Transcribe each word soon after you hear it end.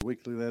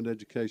weekly land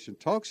education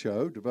talk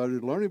show devoted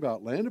to learning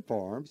about land and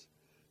farms,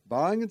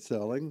 buying and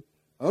selling,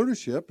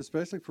 ownership,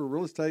 especially for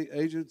real estate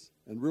agents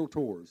and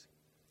realtors.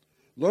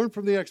 Learn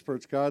from the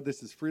experts, God.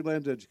 This is free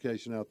land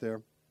education out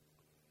there.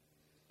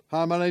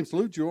 Hi, my name's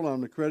Lou Jewell.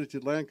 I'm an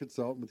accredited land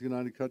consultant with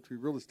United Country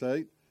Real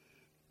Estate,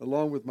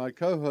 along with my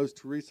co-host,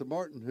 Teresa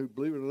Martin, who,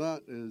 believe it or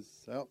not, is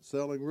out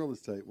selling real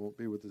estate, won't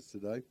be with us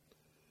today.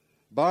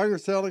 Buying or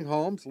selling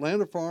homes,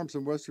 land or farms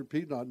in Western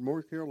Piedmont,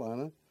 North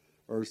Carolina,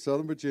 or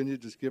Southern Virginia,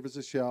 just give us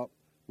a shout.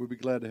 We'll be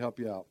glad to help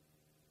you out.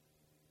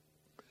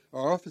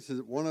 Our office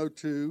is at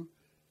 102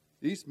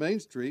 East Main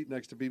Street,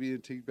 next to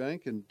BB&T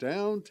Bank in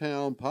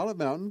downtown Pilot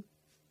Mountain.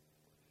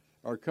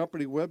 Our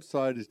company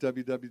website is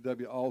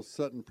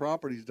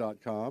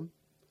www.allsuttonproperties.com.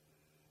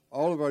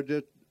 All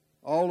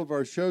of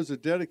our shows are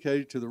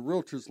dedicated to the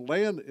Realtors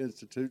Land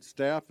Institute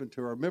staff and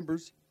to our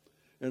members.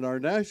 And our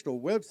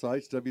national website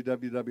is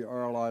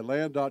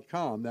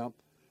www.rliland.com. Now,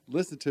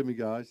 listen to me,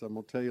 guys. I'm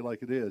going to tell you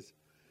like it is.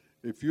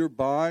 If you're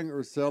buying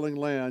or selling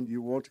land,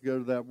 you want to go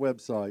to that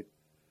website.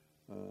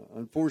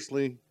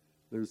 Unfortunately,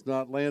 there's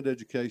not land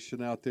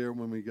education out there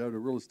when we go to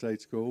real estate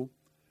school.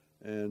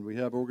 And we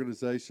have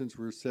organizations,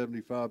 we're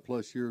 75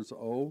 plus years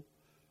old,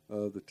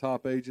 the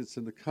top agents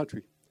in the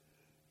country.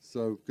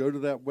 So go to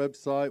that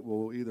website.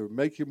 We'll either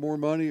make you more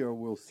money or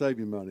we'll save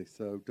you money.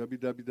 So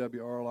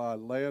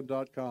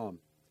www.rliland.com.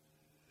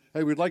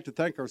 Hey, we'd like to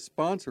thank our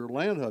sponsor,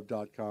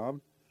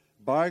 landhub.com.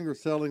 Buying or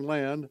selling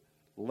land,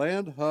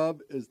 LandHub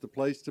is the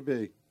place to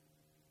be.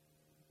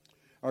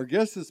 Our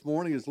guest this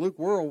morning is Luke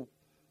Worrell.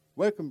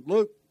 Welcome,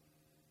 Luke.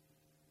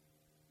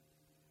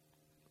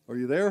 Are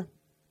you there?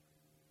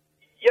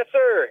 Yes,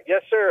 sir.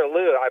 Yes, sir,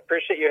 Lou. I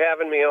appreciate you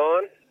having me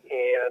on,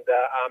 and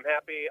I'm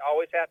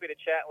always happy to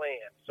chat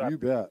land. So You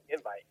bet.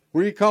 Invite.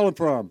 Where are you calling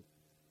from?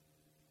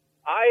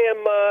 I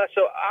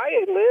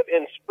live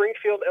in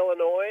Springfield,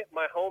 Illinois.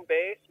 My home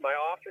base, my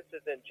office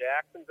is in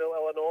Jacksonville,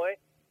 Illinois.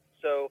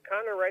 So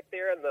kind of right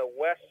there in the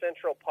west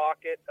central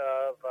pocket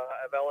of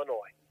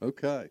Illinois.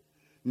 Okay.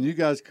 And you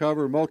guys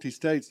cover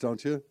multi-states,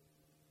 don't you?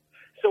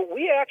 So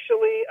we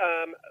actually,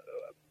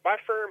 my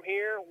firm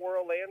here,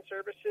 Worrell Land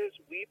Services,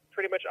 we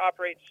pretty much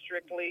operate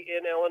strictly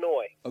in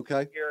Illinois.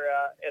 Okay. Here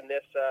in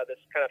this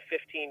kind of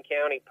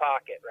 15-county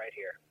pocket right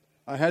here.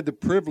 I had the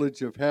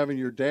privilege of having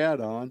your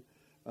dad on.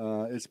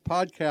 It's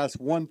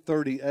podcast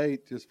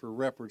 138, just for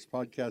reference,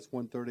 podcast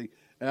 130,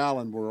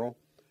 Alan Worrell.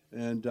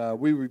 And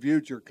we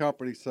reviewed your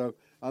company, so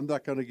I'm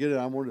not going to get it.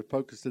 I wanted to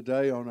focus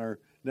today on our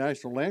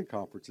National Land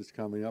Conference that's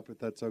coming up, if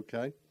that's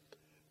okay.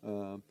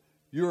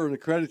 You're an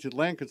accredited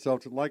land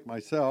consultant like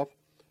myself,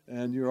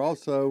 and you're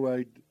also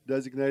a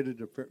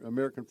designated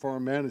American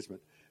Farm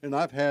Management. And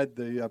I've had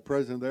the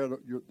president of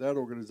that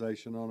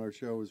organization on our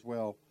show as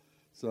well.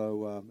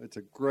 So it's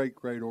a great,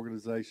 great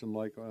organization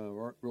like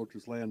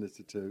Realtors Land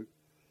Institute.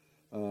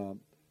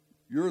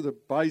 You're the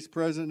vice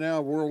president now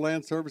of Worrell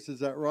Land Services, is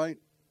that right?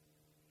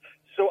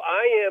 So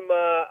I am.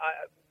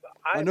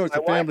 I know it's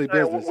a family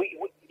business. We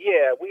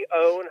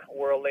own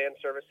Worrell Land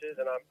Services,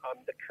 and I'm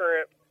the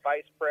current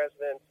vice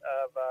president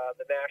of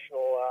the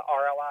National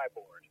RLI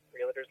Board,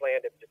 Realtors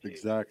Land Institute.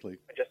 Exactly.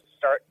 I just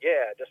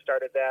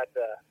started that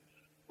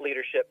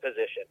leadership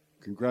position.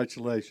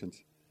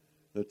 Congratulations.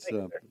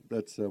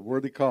 That's a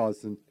worthy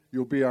cause, and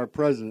you'll be our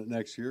president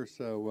next year.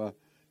 So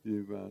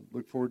you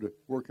look forward to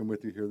working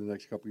with you here the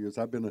next couple of years.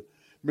 I've been a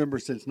member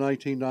since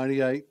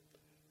 1998,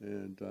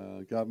 and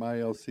got my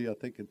LC I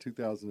think in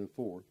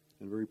 2004,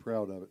 and very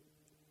proud of it.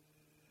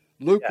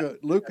 Luke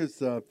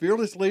is a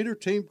fearless leader,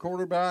 team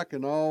quarterback,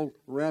 and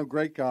all-around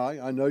great guy.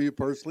 I know you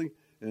personally,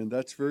 and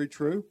that's very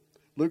true.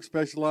 Luke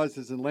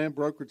specializes in land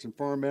brokerage and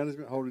farm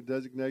management, holding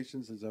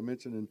designations, as I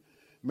mentioned, in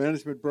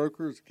management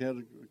brokers,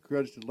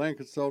 accredited land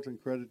consultant,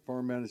 accredited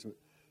farm management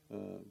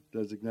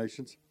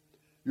designations.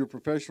 Your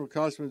professional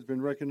accomplishment has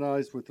been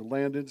recognized with the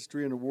land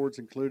industry and awards,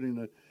 including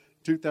the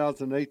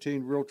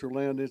 2018 Realtor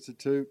Land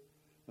Institute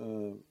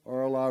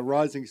RLI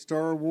Rising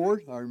Star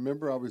Award. I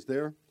remember I was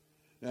there.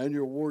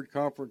 Annual award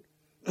conference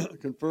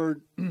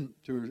conferred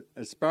to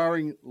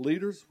aspiring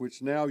leaders,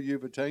 which now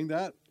you've attained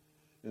that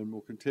and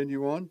will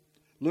continue on.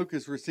 Luke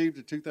has received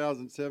a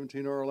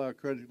 2017 RLI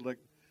Accredited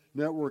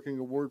Networking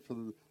Award for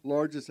the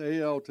largest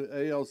AL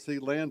to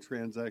ALC land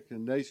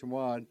transaction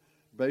nationwide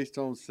based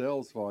on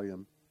sales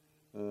volume.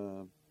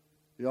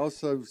 He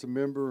also is a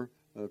member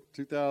of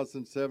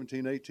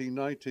 2017, 18,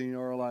 19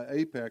 RLI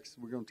Apex,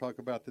 we're going to talk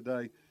about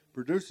today,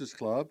 Producers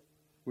Club,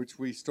 which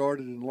we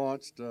started and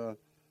launched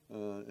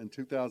in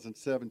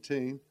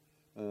 2017,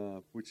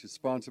 which is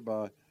sponsored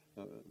by,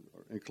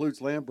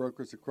 includes land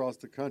brokers across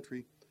the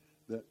country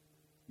that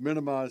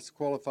minimize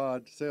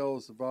qualified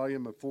sales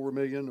volume of $4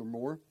 million or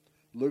more.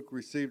 Luke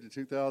received a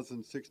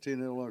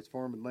 2016 Illinois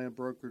Farm and Land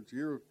Brokerage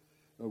Year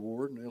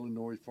Award in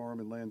Illinois Farm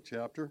and Land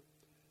Chapter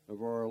of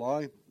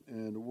RLI,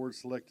 and awards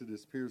selected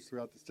as peers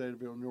throughout the state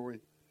of Illinois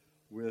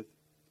with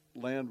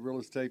land real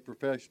estate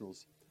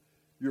professionals.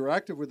 You're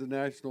active with the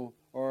National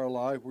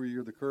RLI, where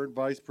you're the current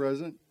vice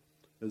president.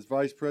 As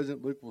vice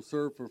president, Luke will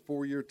serve for a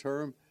 4-year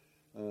term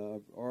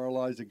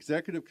RLI's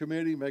executive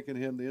committee, making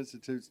him the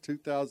Institute's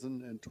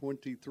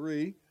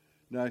 2023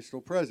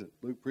 national president.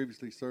 Luke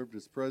previously served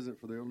as president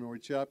for the Illinois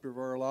chapter of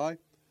RLI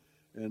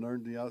and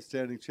earned the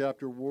Outstanding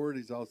Chapter Award.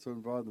 He's also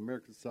involved in the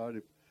American Society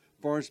of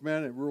Forest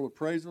Management and Rural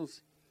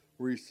Appraisals,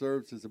 where he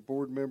serves as a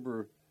board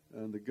member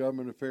on the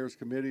Government Affairs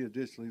Committee.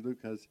 Additionally,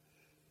 Luke has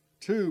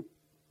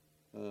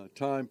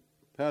two-time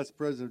past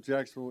president of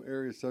Jacksonville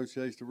Area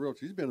Association of Realtors.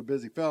 He's been a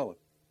busy fella.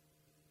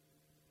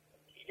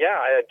 Yeah,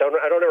 I don't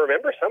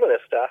remember some of this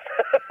stuff,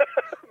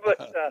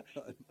 but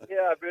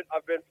yeah,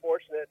 I've been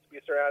fortunate to be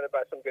surrounded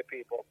by some good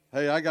people.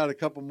 Hey, I got a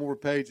couple more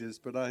pages,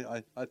 but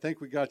I think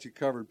we got you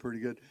covered pretty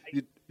good.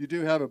 You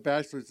do have a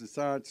bachelor's of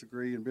science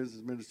degree in business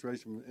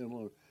administration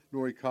from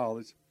Illinois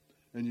College,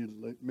 and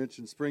you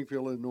mentioned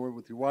Springfield, Illinois,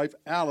 with your wife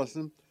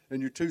Allison and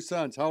your two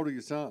sons. How old are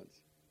your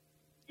sons?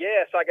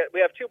 Yes,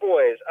 we have two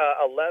boys,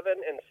 11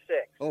 and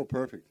 6. Oh,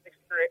 perfect.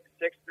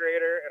 Sixth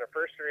grader and a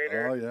first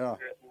grader. Oh, yeah.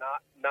 There's not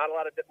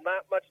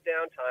much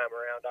downtime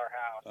around our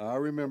house. I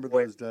remember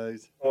those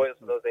days. Boys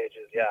of those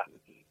ages, yeah,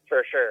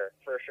 for sure.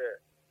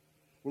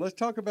 Well, let's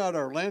talk about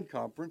our land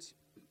conference.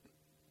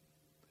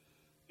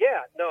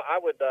 Yeah, no, I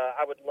would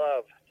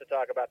love to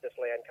talk about this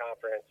land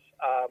conference.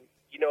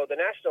 The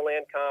National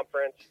Land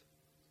Conference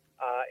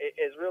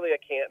is really a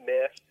can't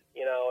miss.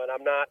 And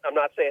I'm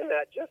not saying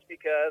that just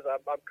because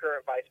I'm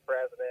current vice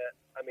president.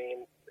 I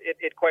mean,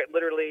 it quite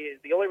literally is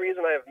the only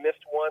reason I have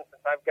missed one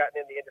since I've gotten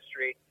in the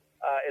industry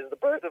is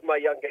the birth of my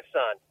youngest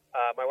son.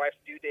 My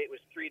wife's due date was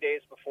 3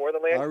 days before the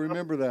land. I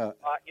remember that.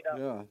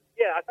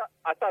 Yeah,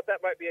 I thought that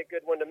might be a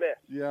good one to miss.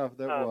 Yeah,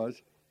 that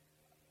was.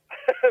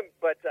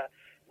 But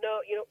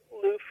no,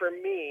 Lou, for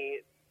me,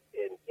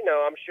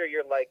 I'm sure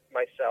you're like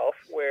myself,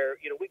 where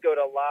we go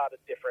to a lot of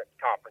different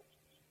conferences.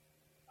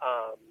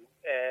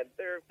 And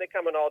they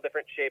come in all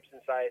different shapes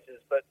and sizes,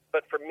 but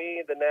for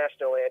me, the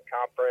National Land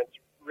Conference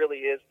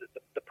really is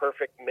the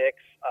perfect mix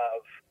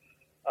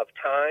of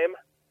time.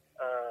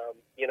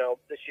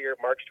 This year,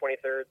 March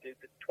 23rd through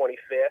the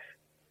 25th.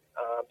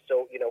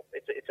 So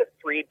it's a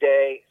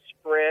 3-day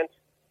sprint,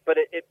 but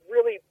it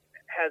really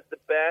has the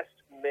best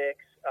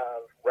mix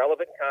of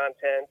relevant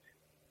content,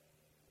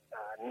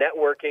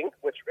 networking,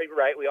 which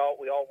we all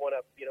want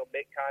to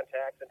make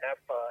contacts and have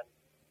fun,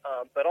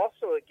 but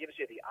also it gives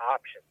you the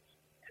options.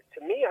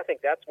 To me, I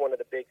think that's one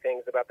of the big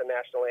things about the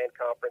National Land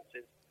Conference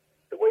is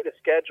the way the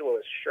schedule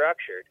is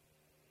structured.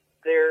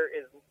 There's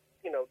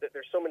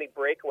so many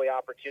breakaway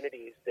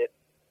opportunities that,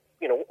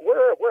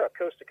 we're a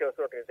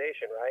coast-to-coast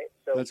organization, right?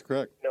 So that's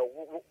correct.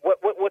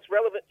 What's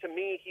relevant to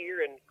me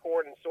here in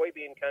corn and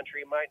soybean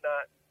country might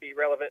not be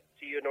relevant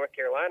to you in North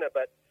Carolina,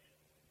 but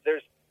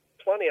there's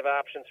plenty of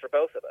options for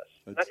both of us.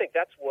 I think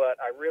that's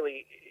what I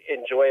really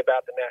enjoy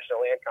about the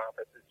National Land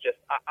Conference. Is just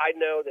I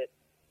know that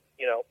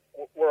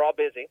we're all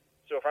busy.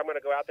 So if I'm going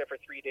to go out there for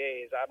 3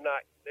 days,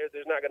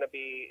 there's not going to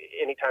be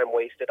any time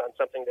wasted on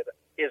something that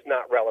is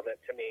not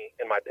relevant to me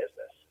in my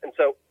business. And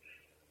so,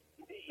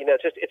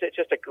 it's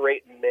just a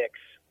great mix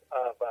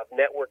of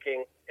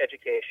networking,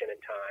 education, and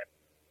time.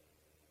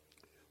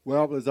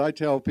 Well, as I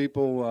tell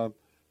people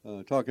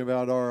talking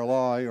about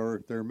RLI, or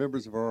if they're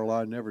members of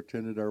RLI and never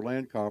attended our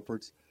land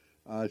conference,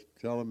 I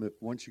tell them if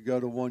once you go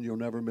to one, you'll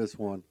never miss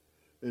one.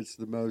 It's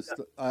the most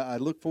I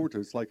look forward to.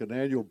 It's like an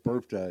annual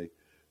birthday.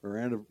 Or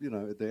at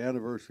the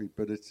anniversary,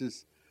 but it's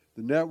just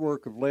the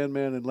network of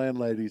landmen and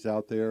landladies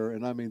out there,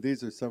 and I mean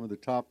these are some of the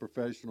top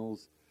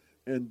professionals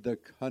in the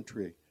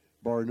country,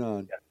 bar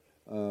none,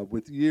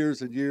 with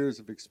years and years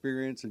of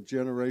experience and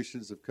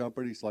generations of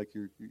companies like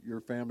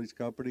your family's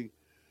company,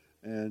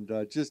 and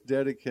just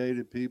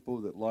dedicated people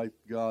that like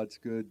God's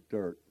good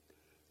dirt,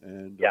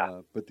 and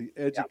but the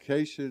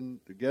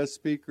education, the guest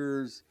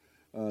speakers,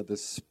 the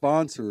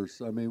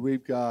sponsors. I mean,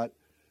 we've got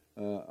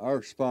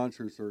our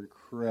sponsors are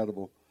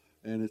incredible.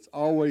 And it's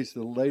always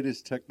the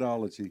latest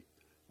technology,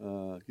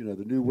 the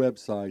new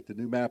website, the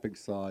new mapping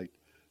site,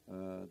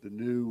 the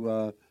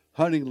new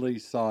hunting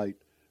lease site.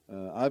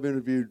 I've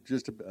interviewed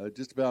just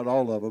about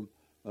all of them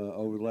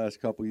over the last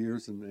couple of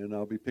years, and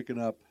I'll be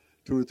picking up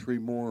 2 or 3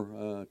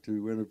 more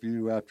to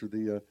interview after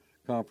the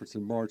conference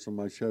in March on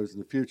my shows in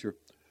the future,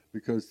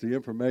 because the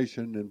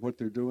information and what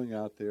they're doing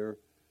out there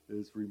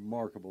is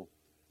remarkable.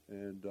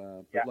 And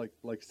but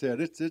like I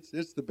said, it's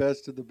the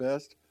best of the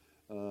best.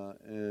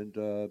 You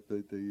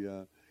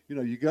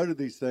go to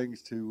these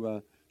things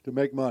to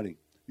make money.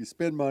 You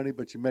spend money,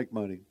 but you make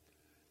money.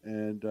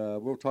 And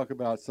we'll talk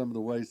about some of the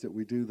ways that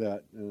we do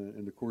that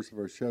in the course of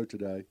our show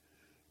today.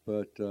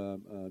 But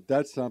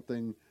that's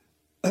something,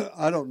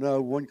 I don't know,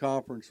 one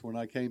conference when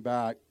I came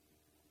back,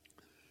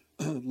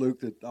 Luke,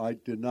 that I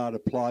did not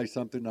apply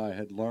something I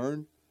had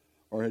learned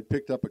or had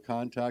picked up a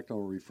contact on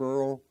a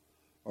referral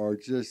or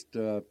just,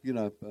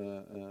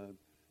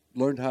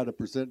 learned how to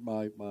present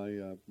my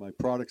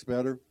products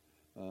better,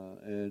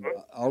 and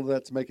all of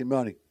that's making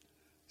money.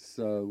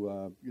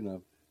 So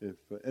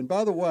and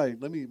by the way,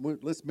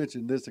 let's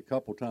mention this a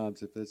couple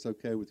times if that's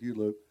okay with you,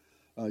 Luke.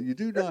 You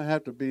do not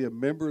have to be a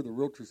member of the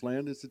Realtors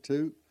Land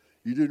Institute.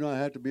 You do not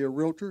have to be a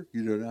realtor.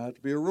 You do not have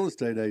to be a real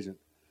estate agent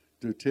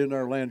to attend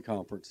our land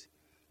conference.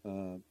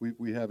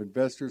 We have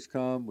investors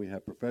come, we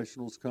have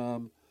professionals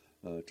come,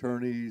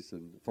 attorneys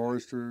and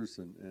foresters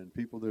and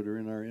people that are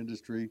in our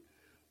industry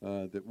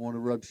that want to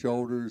rub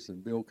shoulders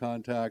and build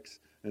contacts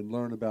and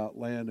learn about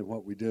land and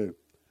what we do.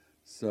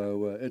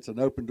 So it's an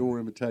open door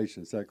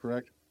invitation. Is that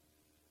correct?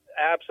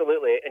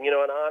 Absolutely. And,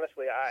 and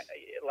honestly,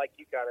 like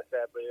you kind of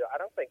said, Lou, I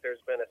don't think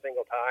there's been a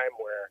single time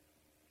where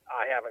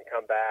I haven't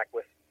come back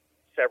with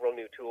several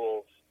new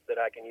tools that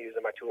I can use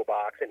in my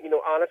toolbox. And,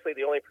 honestly,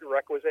 the only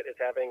prerequisite is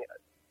having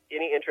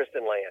any interest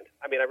in land.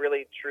 I mean, I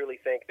really, truly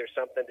think there's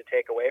something to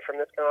take away from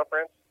this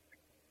conference,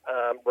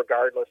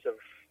 regardless of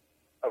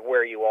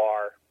where you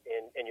are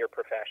in your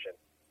profession.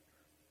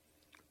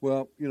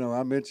 Well,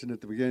 I mentioned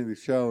at the beginning of the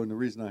show, and the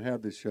reason I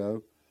have this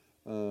show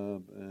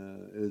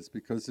is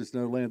because there's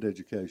no land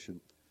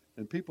education.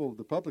 And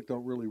the public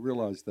don't really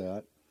realize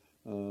that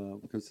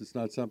because it's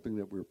not something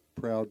that we're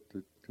proud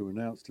to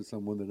announce to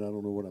someone that I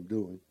don't know what I'm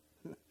doing.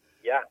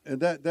 Yeah. And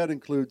that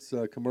includes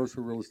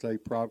commercial real estate,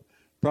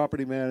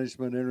 property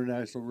management,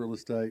 international real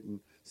estate,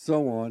 and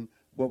so on,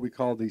 what we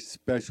call these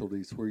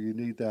specialties, where you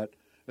need that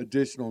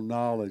additional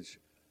knowledge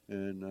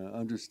and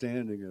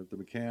understanding of the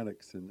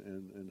mechanics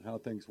and how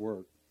things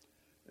work.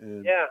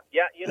 And yeah,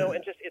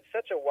 and just it's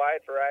such a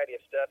wide variety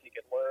of stuff you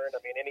can learn. I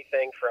mean,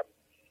 anything from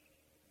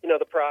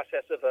the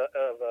process of a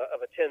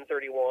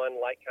 1031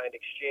 like-kind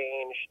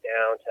exchange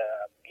down to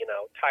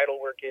title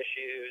work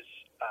issues.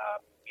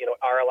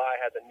 RLI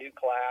has a new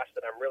class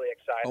that I'm really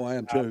excited. Oh, I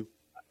am about, too.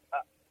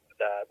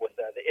 With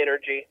the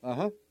energy.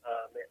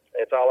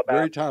 It's all about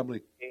very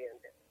timely.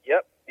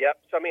 Yep.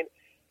 So I mean,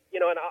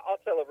 and I'll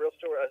tell a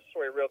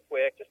story real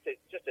quick.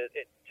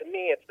 To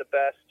me, it's the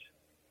best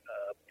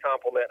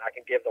compliment I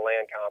can give the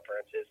land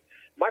conference. Is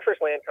my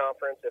first land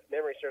conference, if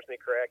memory serves me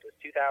correct, was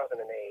 2008.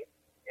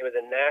 It was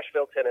in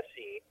Nashville,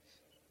 Tennessee,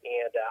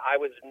 and I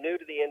was new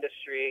to the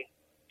industry,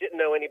 didn't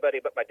know anybody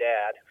but my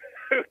dad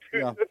who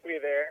took me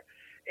there.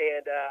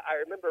 And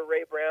I remember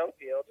Ray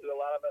Brownfield, who a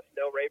lot of us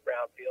know Ray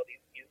Brownfield.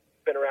 He's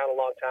been around a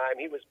long time.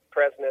 He was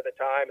president at the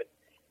time, and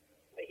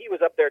he was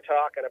up there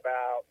talking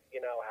about,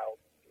 how,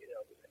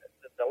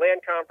 the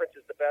land conference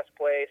is the best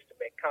place to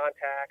make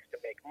contacts, to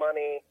make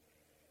money,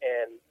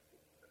 and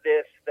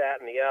this,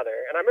 that, and the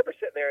other. And I remember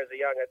sitting there as a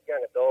young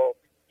adult,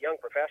 young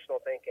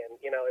professional thinking,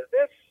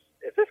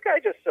 is this guy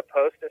just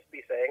supposed to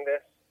be saying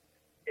this?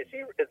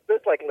 Is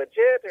this like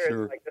legit, or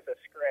Sure. is like this a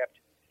script?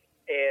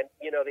 And,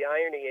 the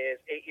irony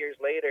is 8 years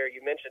later, you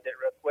mentioned it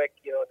real quick,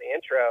 in the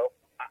intro,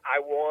 I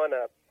won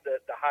the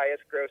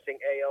highest grossing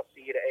ALC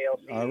to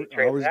ALC transaction.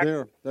 I was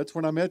there. That's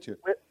when I met you.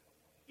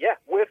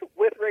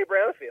 With Ray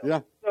Brownfield.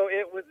 Yeah. So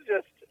it was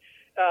just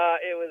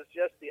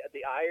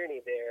the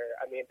irony there.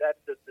 I mean, that's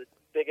the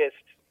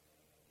biggest,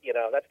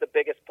 that's the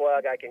biggest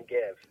plug I can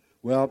give.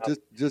 Well,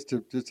 just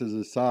as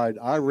an aside,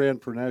 I ran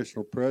for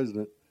national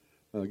president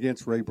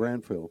against Ray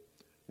Brownfield,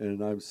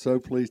 and I'm so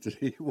pleased that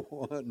he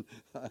won.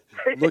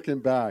 Looking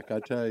back, I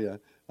tell you,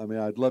 I mean,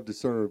 I'd love to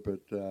serve, but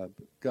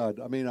God,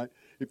 I mean,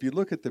 if you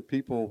look at the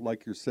people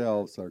like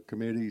yourselves, our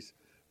committees,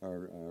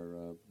 our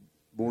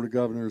board of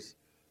governors,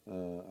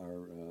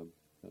 our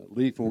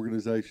LEAF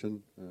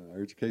organization,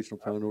 our educational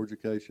fund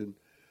organization,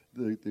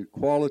 the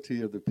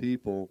quality of the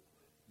people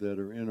that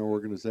are in our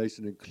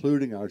organization,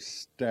 including our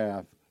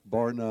staff,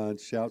 bar none,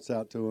 shouts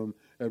out to them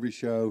every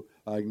show.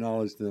 I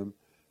acknowledge them.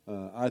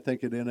 I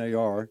think at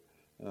NAR,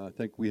 I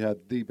think we have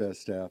the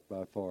best staff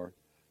by far.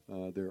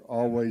 They're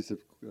always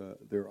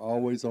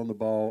on the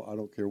ball. I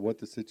don't care what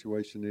the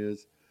situation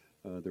is.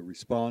 They're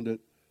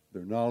respondent.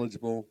 They're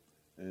knowledgeable,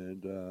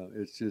 and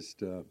it's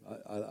just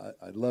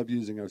I love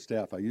using our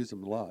staff. I use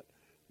them a lot,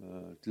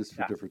 just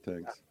for different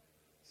things.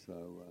 So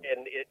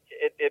and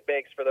it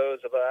makes, for those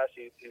of us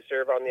who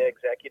serve on the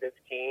executive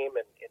team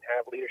and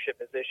have leadership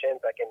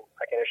positions, I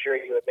can assure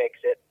you it makes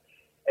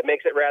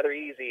it rather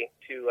easy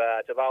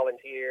to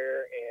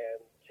volunteer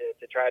and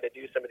to try to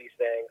do some of these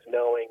things,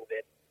 knowing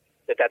that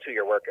that's who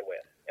you're working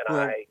with. And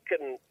I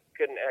couldn't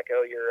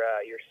echo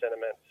your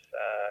sentiments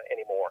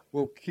anymore.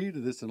 Well, key to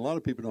this, and a lot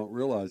of people don't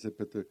realize it,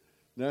 but the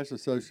National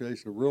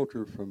Association of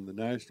Realtors, from the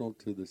national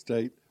to the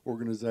state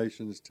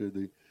organizations to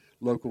the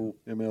local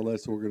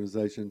MLS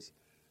organizations,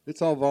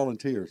 it's all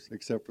volunteers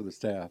except for the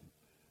staff.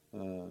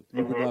 You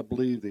would not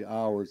believe the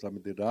hours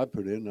that I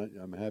put in.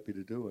 I'm happy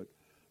to do it.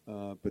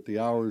 But the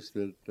hours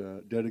that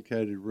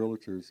dedicated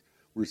realtors,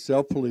 we're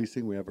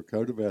self-policing. We have a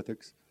code of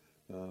ethics.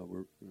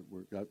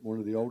 We've got one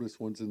of the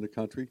oldest ones in the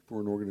country for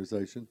an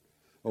organization,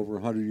 over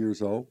 100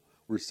 years old.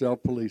 We're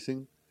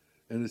self-policing,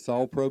 and it's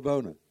all pro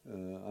bono.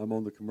 I'm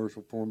on the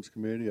Commercial Forms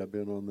Committee. I've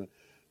been on the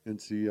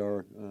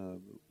NCR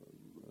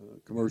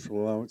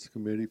Commercial Allowance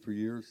Committee for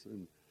years,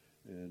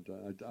 and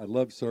I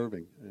love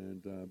serving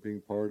and being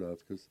part of,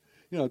 because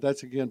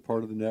that's again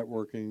part of the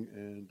networking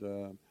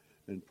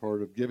and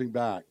part of giving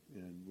back,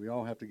 and we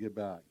all have to give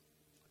back.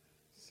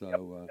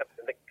 So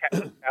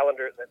the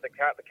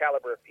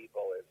caliber of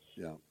people is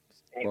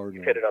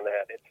you hit it on the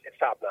head. It's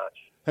top notch.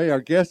 Hey,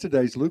 our guest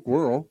today is Luke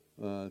Worrell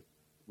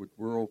with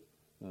Worrell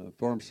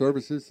Farm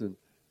Services, and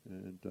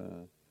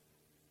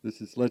This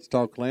is Let's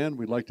Talk Land.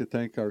 We'd like to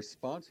thank our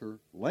sponsor,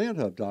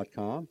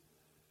 landhub.com.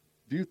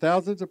 View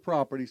thousands of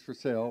properties for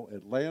sale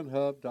at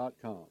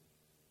landhub.com.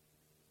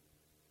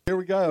 Here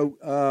we go.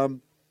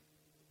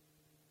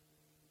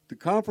 The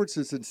conference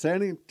is in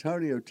San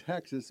Antonio,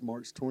 Texas,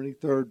 March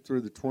 23rd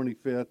through the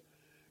 25th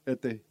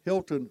at the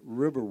Hilton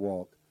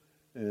Riverwalk.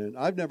 And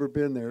I've never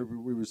been there.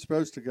 We were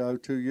supposed to go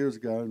 2 years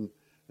ago, and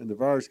the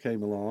virus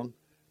came along.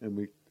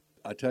 And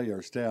I tell you,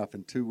 our staff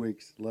in 2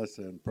 weeks, less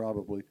than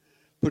probably,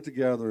 put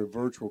together a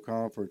virtual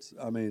conference.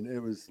 I mean,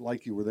 it was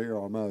like you were there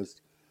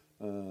almost.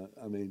 I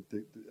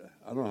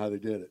don't know how they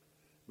did it,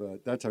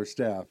 but that's our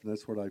staff, and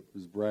that's what I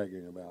was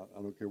bragging about.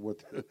 I don't care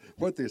what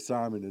the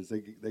assignment is;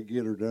 they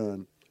get her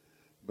done.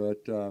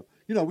 But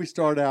we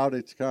start out.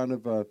 It's kind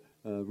of a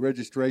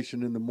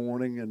registration in the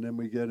morning, and then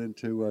we get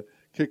into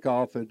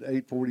kickoff at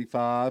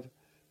 8:45,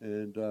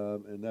 and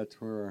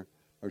that's where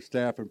our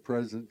staff and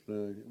president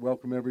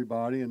welcome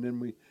everybody, and then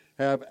we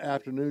have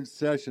afternoon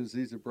sessions.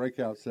 These are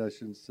breakout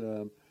sessions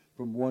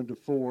from 1 to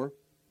 4,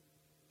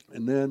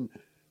 and then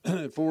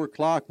at 4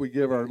 o'clock we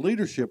give our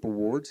leadership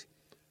awards,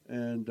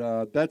 and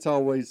that's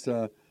always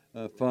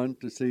fun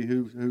to see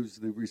who's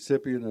the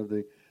recipient of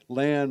the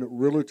Land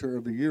Realtor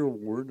of the Year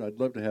award. I'd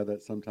love to have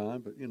that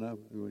sometime, but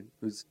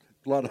there's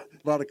a lot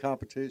of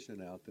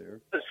competition out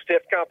there.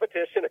 Stiff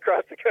competition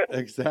across the country.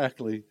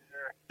 Exactly.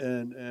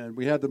 And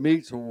we had the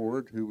Meats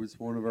Award, who was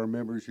one of our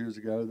members years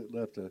ago that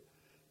left a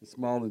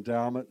small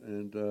endowment,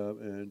 and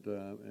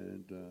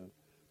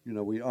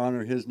we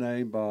honor his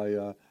name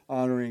by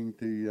honoring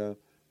the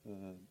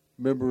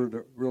member of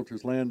the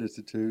Realtors Land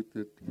Institute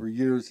that for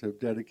years have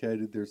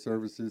dedicated their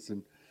services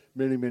in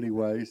many, many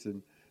ways.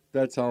 And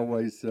that's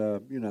always,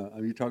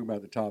 you're talking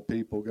about the top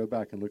people. Go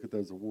back and look at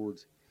those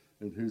awards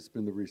and who's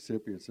been the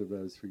recipients of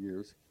those for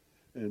years.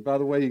 And by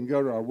the way, you can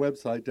go to our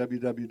website,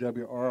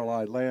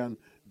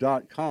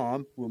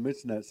 www.rliland.com. We'll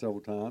mention that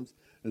several times,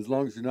 as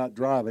long as you're not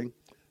driving,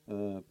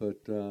 but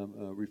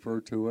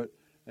refer to it.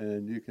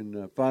 And you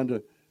can find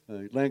a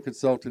land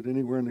consultant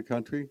anywhere in the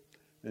country.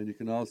 And you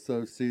can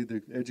also see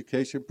the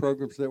education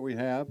programs that we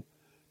have.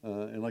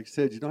 And like I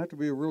said, you don't have to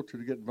be a realtor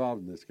to get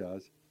involved in this,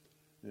 guys.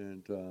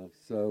 And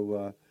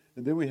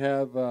and then we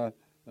have a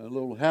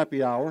little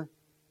happy hour.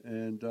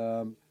 And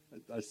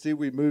I see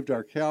we moved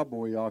our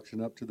cowboy auction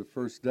up to the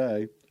first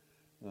day.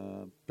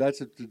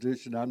 That's a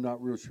tradition. I'm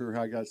not real sure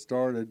how it got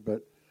started,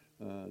 but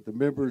the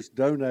members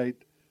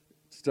donate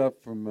stuff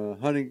from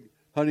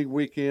hunting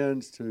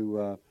weekends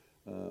to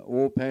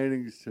oil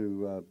paintings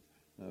to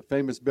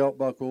famous belt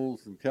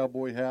buckles and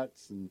cowboy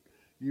hats and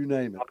you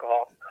name it.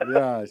 Alcohol.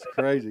 Yeah, it's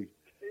crazy.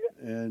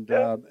 And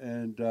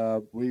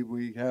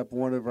we have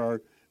one of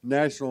our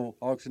national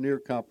auctioneer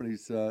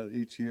companies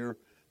each year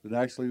that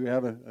actually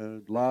have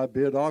a live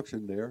bid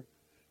auction there,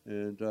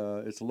 and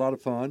it's a lot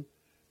of fun.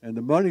 And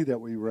the money that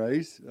we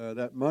raise,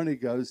 that money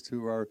goes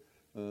to our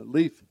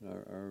LEAF,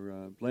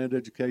 our land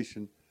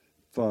education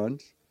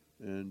funds,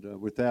 and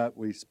with that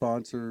we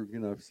sponsor,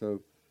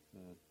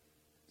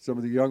 some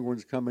of the young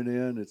ones coming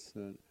in, it's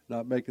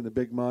not making the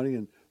big money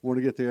and want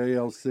to get the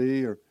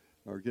ALC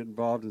or get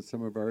involved in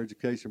some of our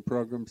education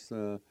programs.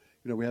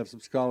 We have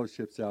some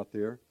scholarships out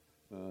there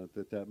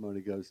that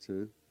money goes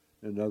to,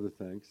 and other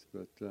things.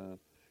 But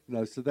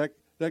so that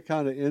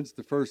kind of ends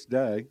the first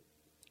day,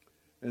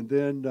 and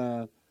then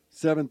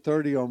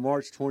 7:30 on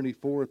March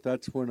 24th.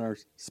 That's when our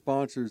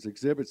sponsors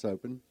exhibits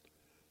open,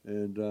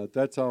 and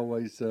that's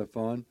always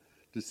fun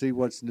to see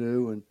what's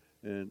new, and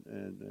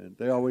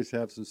they always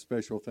have some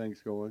special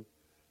things going.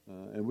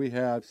 And we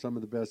have some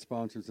of the best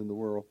sponsors in the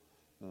world.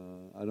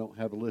 I don't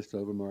have a list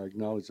of them or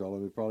acknowledge all of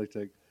them. It'd probably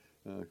take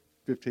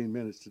 15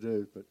 minutes to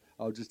do, but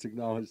I'll just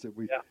acknowledge that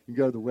we can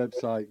go to the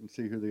website and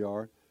see who they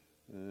are.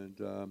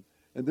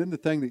 And then the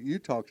thing that you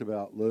talked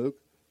about, Luke,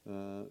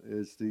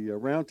 is the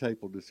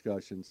roundtable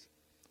discussions.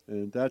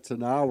 And that's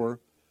an hour,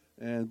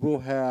 and we'll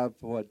have,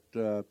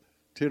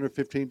 10 or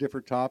 15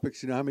 different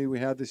topics. You know how many we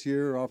have this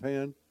year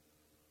offhand?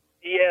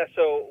 Yeah,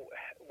 so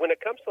when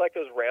it comes to like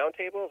those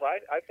roundtables,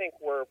 I think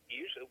we're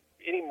usually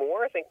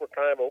anymore. I think we're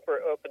kind of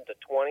open to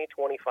 20,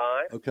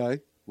 25.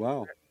 Okay.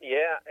 Wow.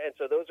 Yeah, and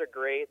so those are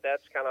great.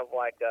 That's kind of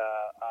like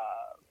a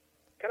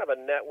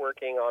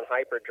networking on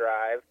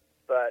hyperdrive,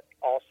 but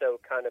also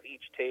kind of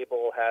each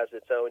table has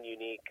its own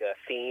unique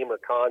theme or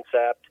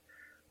concept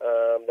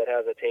that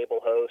has a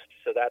table host.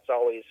 So that's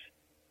always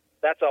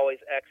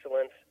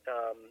excellent.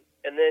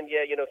 And then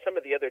some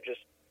of the other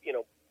just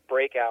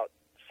breakout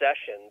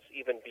sessions,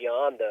 even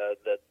beyond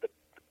the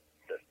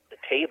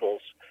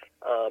tables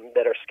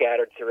that are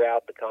scattered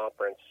throughout the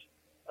conference.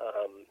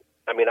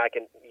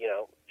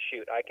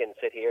 I can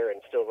sit here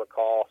and still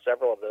recall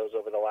several of those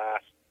over the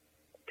last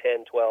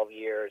 10, 12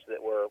 years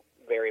that were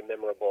very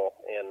memorable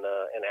and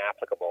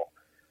applicable.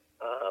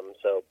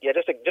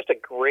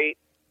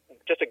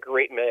 Just a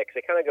great mix.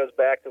 It kind of goes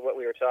back to what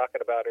we were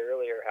talking about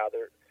earlier, how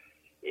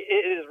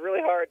it is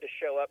really hard to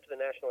show up to the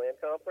National Land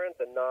Conference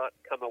and not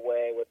come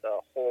away with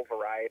a whole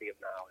variety of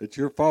knowledge. It's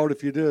your fault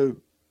if you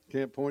do.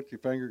 Can't point your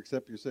finger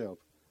except yourself.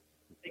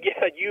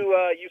 Yeah, you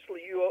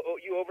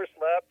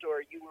overslept,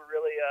 or you were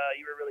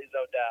really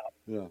zoned out.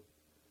 Yeah.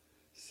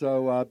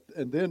 So,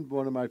 and then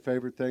one of my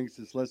favorite things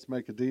is let's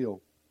make a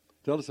deal.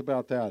 Tell us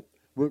about that.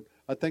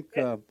 I think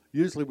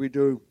usually we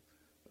do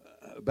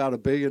about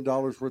 $1 billion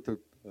worth of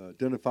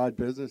identified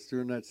business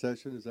during that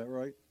session. Is that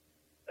right?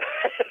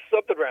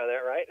 Something around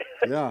that, right?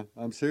 Yeah,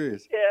 I'm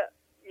serious. Yeah.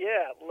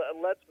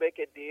 Let's make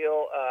a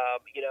deal.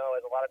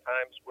 As a lot of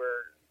times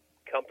where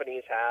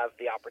companies have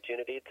the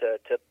opportunity to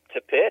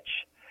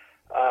pitch,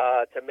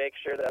 to make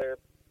sure that their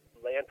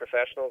land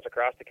professionals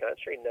across the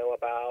country know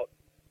about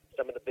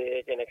some of the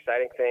big and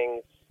exciting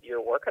things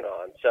you're working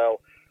on.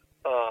 So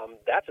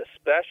that's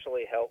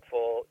especially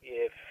helpful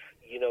if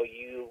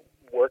you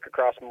work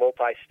across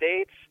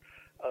multi-states,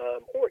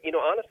 or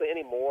honestly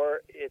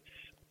anymore it's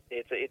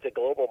a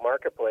global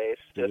marketplace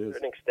to a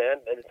certain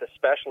extent, and it's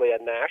especially a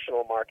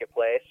national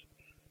marketplace.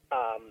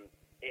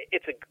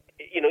 It's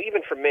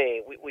even for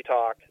me, we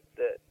talked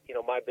that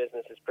my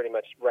business is pretty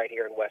much right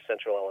here in West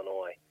Central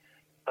Illinois,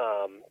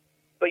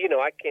 but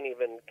I can't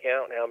even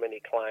count how many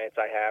clients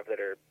I have that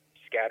are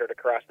scattered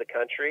across the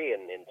country,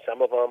 and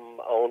some of them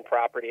own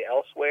property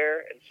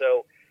elsewhere. And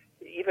so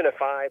even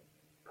if I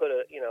put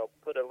a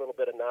little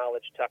bit of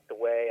knowledge tucked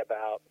away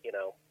about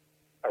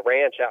a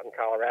ranch out in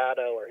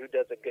Colorado, or who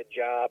does a good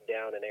job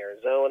down in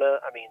Arizona,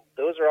 I mean,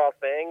 those are all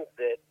things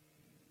that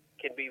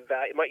can be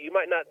valuable. You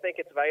might not think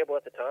it's valuable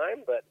at the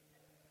time, but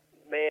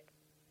man,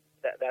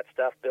 that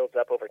stuff builds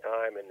up over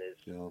time and is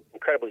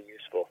incredibly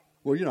useful.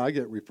 Well, I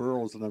get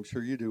referrals, and I'm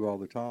sure you do all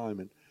the time,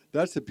 and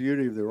that's the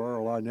beauty of the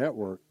RLI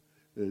network.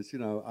 Is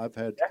I've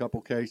had a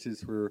couple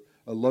cases where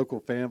a local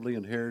family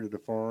inherited a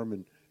farm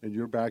in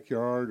your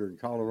backyard, or in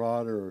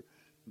Colorado, or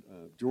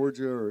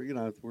Georgia, or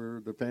where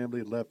the family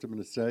had left them in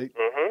the state,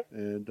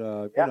 and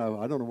I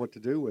don't know what to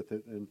do with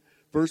it. And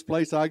first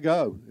place I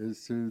go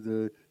is to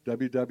the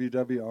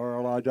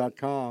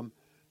www.rli.com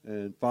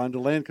and find a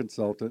land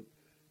consultant,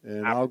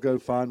 and I'll go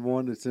find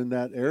one that's in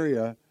that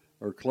area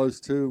or close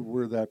to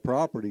where that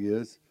property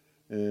is,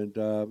 and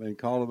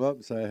call them up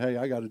and say, hey,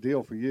 I got a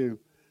deal for you,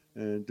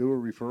 and do a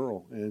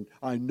referral. And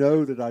I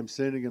know that I'm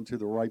sending them to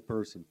the right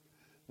person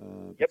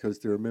because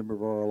they're a member of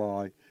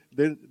RLI.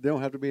 They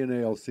don't have to be an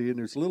ALC, and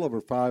there's a little over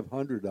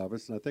 500 of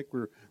us, and I think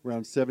we're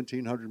around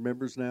 1,700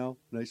 members now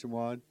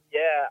nationwide.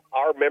 Yeah,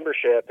 our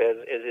membership is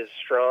as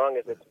strong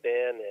as it's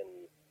been in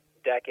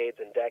decades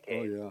and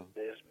decades. Oh,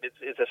 yeah.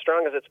 It's as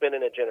strong as it's been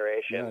in a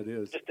generation. Yeah, it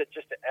is. Just to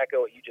echo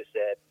what you just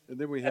said. And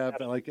then we have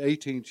like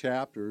 18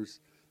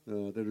 chapters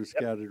that are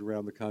scattered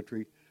around the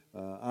country.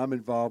 I'm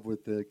involved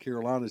with the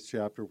Carolinas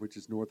chapter, which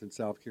is North and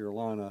South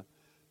Carolina,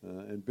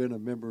 and been a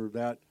member of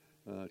that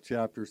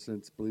chapter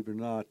since, believe it or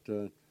not,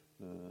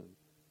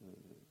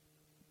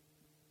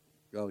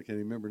 God, I can't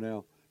even remember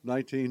now,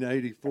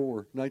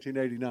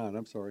 1989,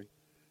 I'm sorry,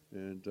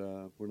 and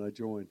when I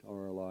joined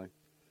RLI.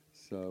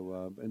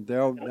 So, and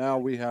now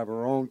we have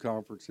our own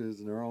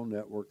conferences and our own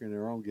networking and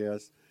our own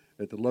guests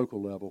at the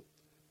local level.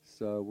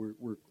 So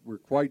we're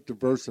quite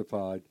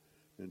diversified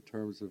in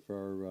terms of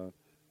our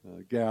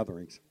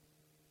gatherings.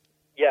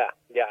 Yeah,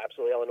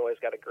 absolutely. Illinois has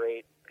got a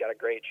great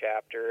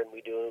chapter, and we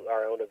do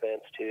our own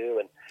events too.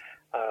 And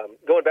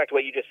going back to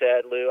what you just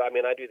said, Lou, I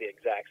mean, I do the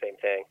exact same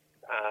thing.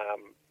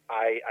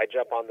 I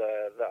jump on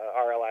the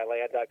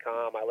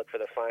RLIland.com. I look for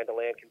the Find a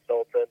Land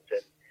Consultant,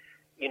 and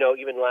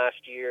even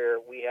last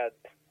year we had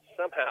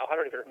somehow, I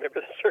don't even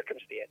remember the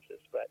circumstances,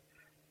 but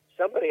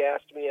somebody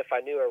asked me if I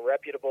knew a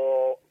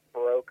reputable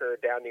broker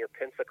down near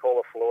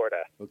Pensacola,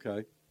 Florida.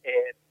 Okay.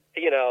 And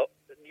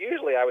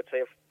usually I would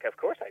say, of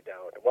course I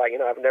don't. Well,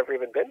 I've never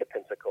even been to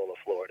Pensacola,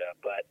 Florida,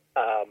 but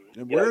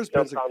and where's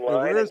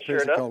Pensacola,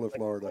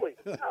 Florida? Holy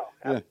cow,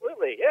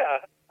 absolutely, yeah.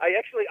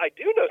 I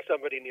do know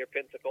somebody near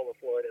Pensacola,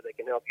 Florida that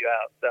can help you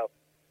out. So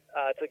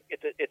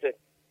it's a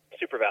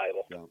super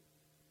valuable. Yeah.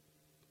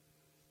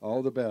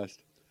 All the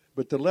best.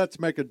 But the let's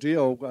make a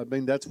deal, I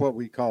mean, that's what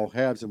we call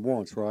haves and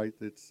wants, right?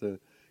 It's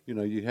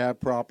you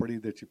have property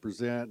that you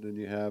present, and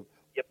you have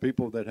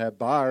people that have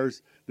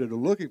buyers that are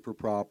looking for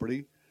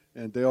property,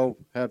 and they'll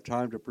have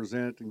time to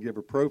present and give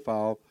a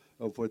profile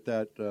of what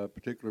that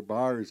particular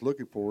buyer is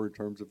looking for in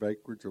terms of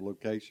acreage or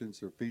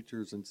locations or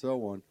features and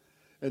so on.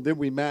 And then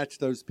we match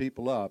those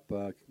people up.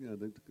 On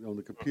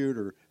the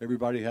computer,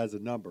 everybody has a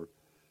number.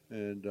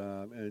 And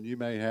you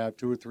may have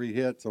 2 or 3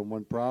 hits on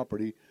one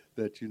property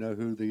that you know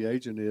who the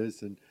agent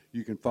is, and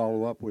you can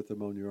follow up with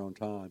them on your own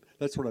time.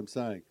 That's what I'm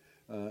saying.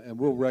 And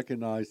we'll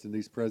recognize in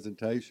these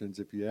presentations,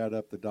 if you add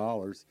up the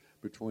dollars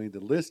between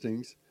the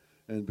listings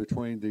and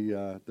between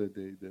the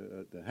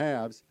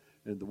haves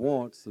and the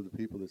wants of the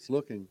people that's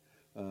looking.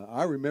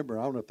 I remember,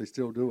 I don't know if they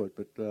still do it,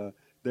 but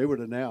they would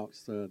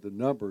announce the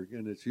number,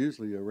 and it's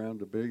usually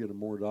around $1 billion or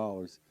more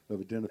of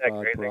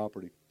identified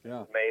property.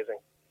 Yeah, amazing.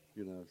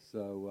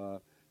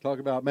 So talk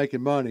about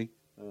making money.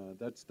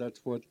 That's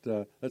what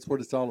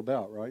it's all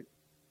about, right?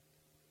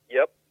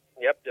 Yep.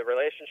 The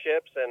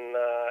relationships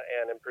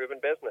and improving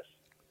business.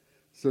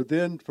 So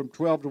then, from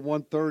 12 to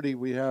 1:30,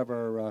 we have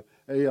our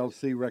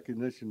ALC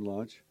recognition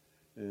lunch,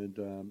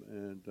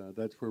 and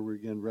that's where we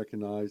again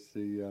recognize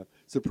the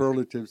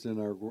superlatives in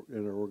our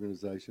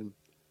organization.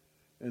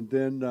 And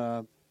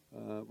then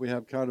we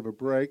have kind of a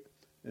break,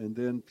 and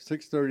then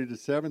 6:30 to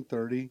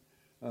 7:30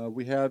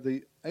 we have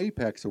the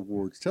Apex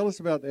Awards. Tell us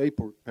about the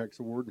Apex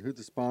Award and who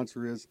the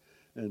sponsor is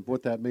and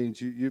what that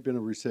means. You've been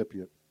a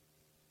recipient.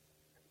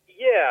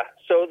 Yeah,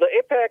 so the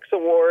Apex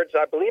Awards,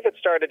 I believe it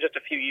started just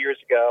a few years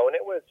ago, and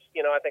it was,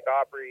 I think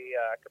Aubrey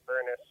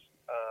Capernis,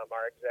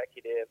 our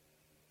executive,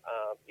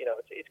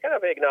 it's kind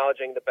of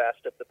acknowledging the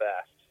best of the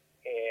best.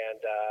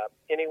 And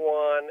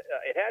anyone,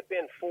 it had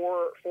been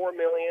 $4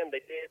 million.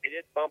 They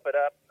did bump it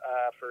up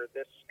for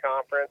this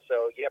conference,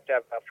 so you have to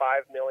have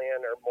 $5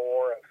 million or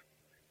more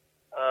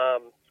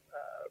of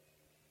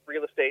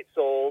real estate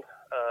sold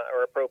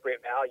or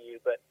appropriate value.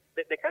 But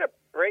they kind of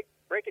break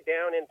it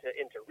down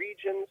into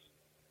regions.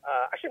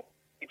 I shouldn't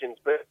say regions,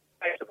 but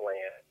types of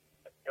land.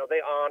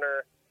 They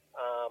honor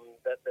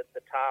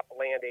the top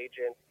land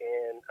agent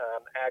in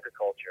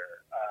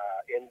agriculture,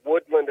 in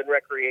woodland and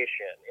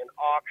recreation, in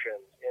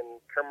auctions, in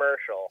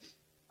commercial.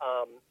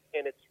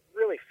 And it's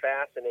really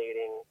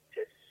fascinating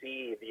to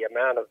see the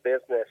amount of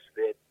business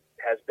that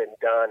has been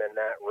done in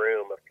that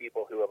room of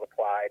people who have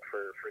applied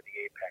for the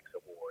Apex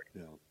Award.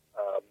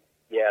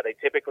 Yeah. They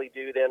typically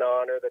do then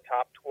honor the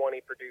top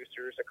 20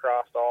 producers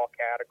across all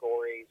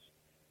categories.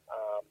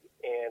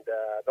 And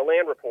the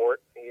Land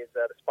Report is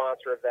the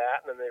sponsor of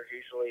that, and then there's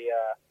usually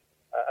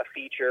a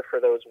feature for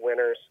those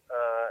winners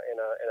in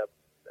a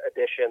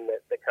edition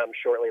that comes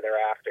shortly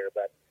thereafter.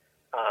 But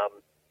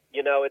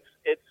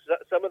it's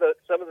some of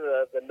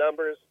the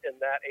numbers in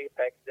that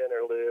Apex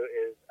dinner, Lou,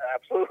 is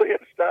absolutely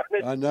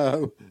astonishing. I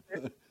know.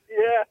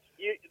 Yeah,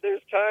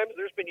 there's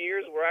been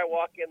years where I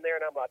walk in there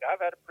and I'm like, I've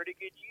had a pretty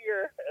good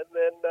year, and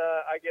then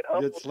I get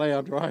humbled. Get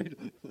slammed, right?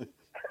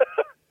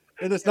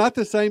 And it's not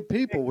the same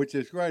people, which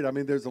is great. I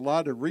mean, there's a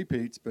lot of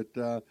repeats, but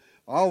I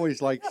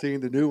always like seeing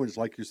the new ones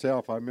like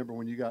yourself. I remember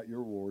when you got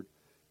your award,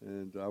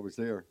 and I was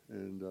there.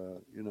 And,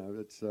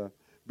 it's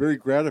very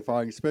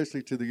gratifying,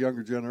 especially to the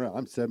younger generation.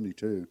 I'm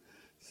 72,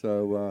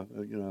 so,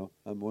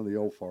 I'm one of the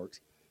old farts.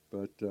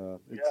 But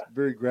it's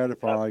very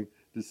gratifying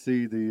to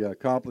see the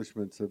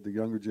accomplishments of the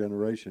younger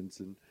generations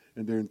and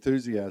their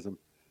enthusiasm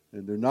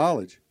and their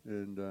knowledge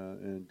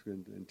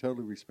and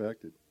totally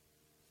respected.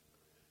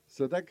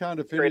 So that kind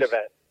of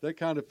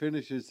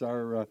finishes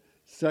our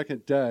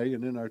second day,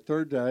 and then our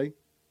third day,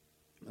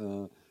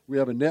 we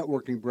have a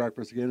networking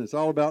breakfast again. It's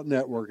all about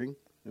networking,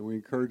 and we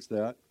encourage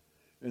that.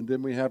 And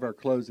then we have our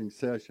closing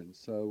session.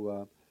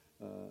 So,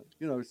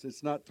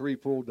 it's not 3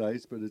 full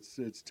days, but it's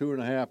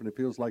 2.5, and it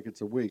feels like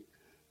it's a week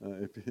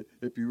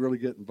if you really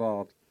get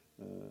involved.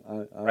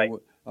 I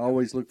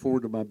always look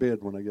forward to my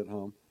bed when I get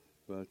home,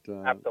 but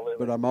Absolutely.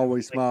 But I'm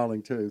always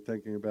smiling too,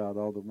 thinking about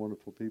all the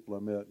wonderful people I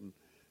met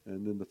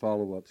and then the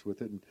follow-ups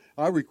with it. And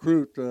I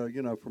recruit,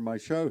 for my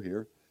show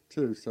here,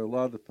 too. So a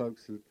lot of the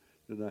folks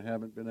that I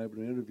haven't been able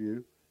to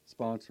interview,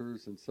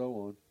 sponsors and so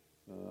on,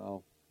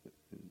 I'll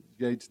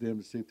engage them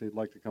to see if they'd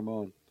like to come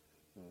on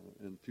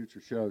in future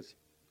shows.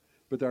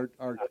 But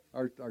our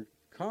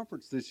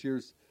conference this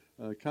year's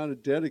kind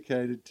of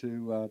dedicated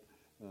to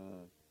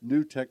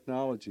new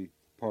technology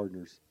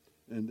partners.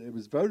 And it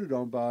was voted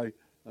on by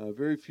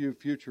very few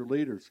future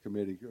leaders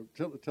committee.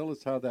 Tell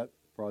us how that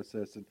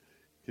process, and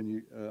can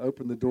you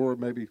open the door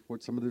maybe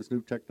what some of those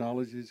new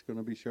technologies is going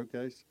to be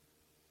showcased?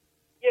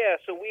 Yeah,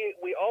 so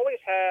we always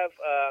have,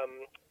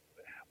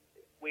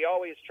 we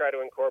always try to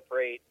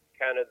incorporate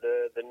kind of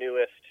the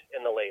newest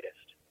and the latest.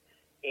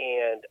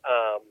 And,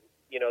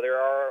 there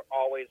are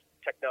always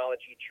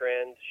technology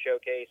trends,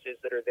 showcases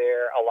that are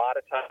there. A lot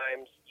of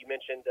times, you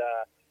mentioned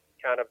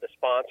kind of the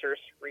sponsors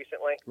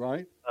recently.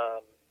 Right.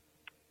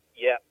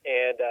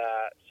 And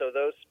so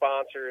those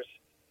sponsors,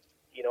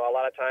 a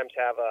lot of times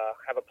have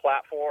a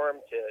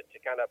platform to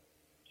kind of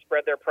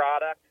spread their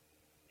product.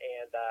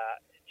 And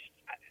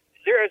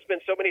there has been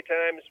so many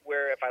times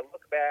where if I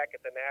look back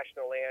at the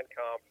National Land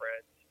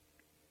Conference,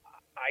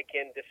 I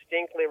can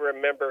distinctly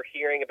remember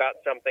hearing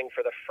about something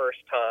for the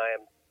first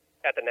time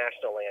at the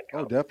National Land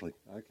Conference. Oh, definitely.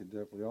 I can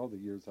definitely, all the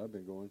years I've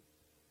been going.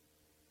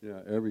 Yeah,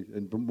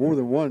 and more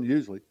than one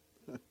usually.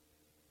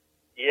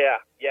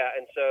 Yeah,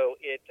 and so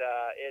it's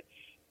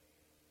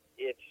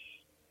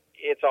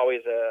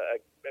always the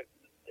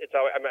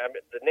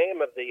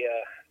name of the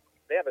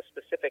they have a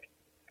specific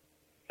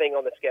thing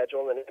on the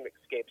schedule, and the name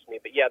escapes me.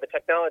 But yeah, the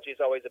technology is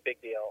always a big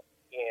deal,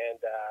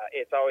 and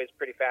it's always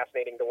pretty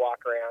fascinating to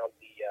walk around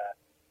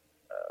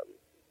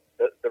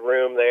the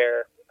room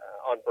there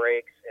on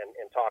breaks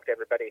and talk to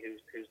everybody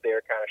who's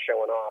there, kind of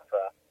showing off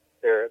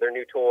their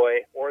new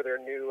toy or their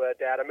new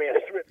data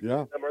management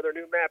system or their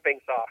new mapping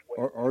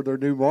software or their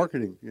new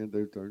marketing,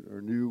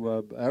 or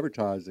new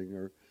advertising,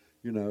 or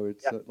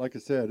it's like I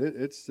said,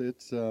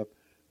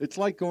 it's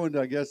like going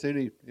to, I guess,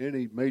 any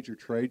major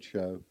trade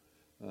show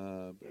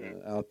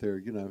out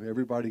there.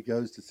 Everybody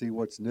goes to see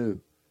what's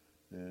new,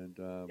 and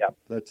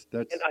that's.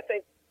 And I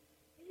think,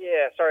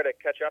 sorry to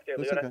cut you off there,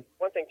 Lou. Okay.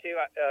 One thing too,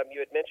 you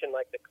had mentioned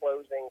like the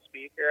closing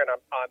speaker, and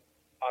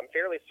I'm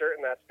fairly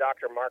certain that's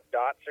Dr. Mark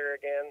Dotzer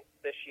again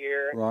this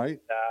year. Right.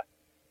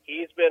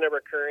 He's been a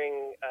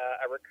recurring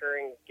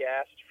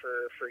guest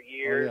for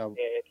years, Oh,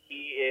 yeah. and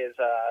he is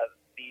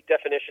the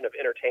definition of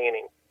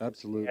entertaining.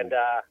 Absolutely. And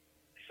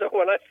so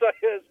when I saw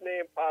his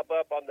name pop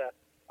up on the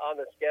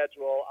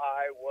schedule,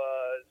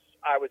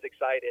 I was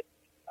excited.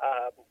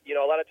 You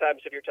know, a lot of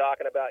times if you're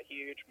talking about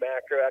huge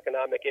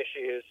macroeconomic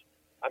issues,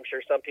 I'm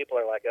sure some people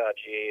are like, oh,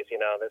 geez, you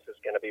know, this is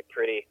going to be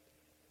pretty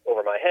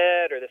over my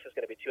head, or this is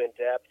going to be too in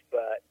depth.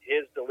 But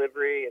his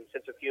delivery and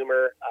sense of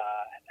humor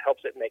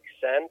helps it make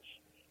sense,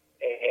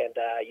 and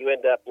you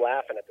end up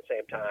laughing at the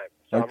same time.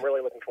 So I'm really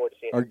looking forward to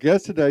seeing our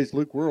guest today is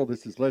Luke Worrell.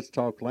 This is Let's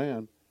Talk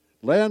Land.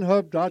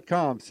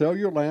 Landhub.com. Sell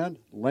your land,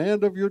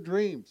 land of your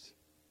dreams.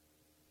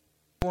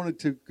 I wanted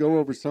to go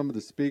over some of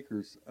the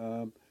speakers.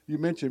 You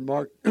mentioned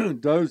Mark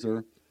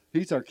Dozer.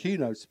 He's our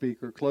keynote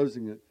speaker,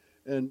 closing it.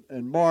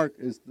 And Mark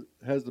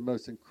has the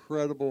most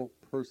incredible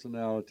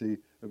personality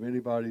of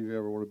anybody you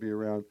ever want to be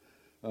around.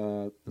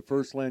 The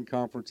first land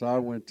conference I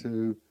went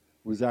to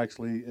was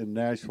actually in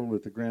Nashville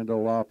at the Grand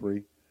Ole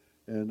Opry.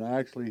 And I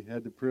actually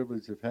had the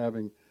privilege of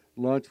having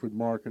lunch with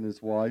Mark and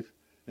his wife.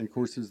 And, of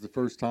course, it was the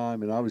first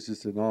time, and I was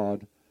just in awe.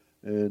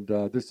 And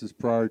this is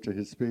prior to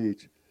his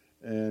speech.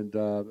 And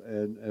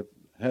have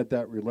had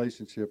that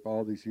relationship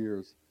all these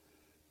years.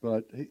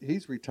 But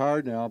he's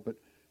retired now, but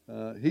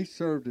he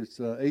served his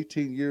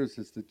 18 years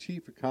as the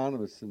chief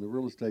economist in the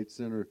real estate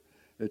center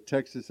at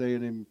Texas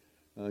A&M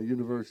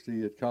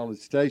University at College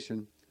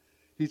Station.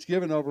 He's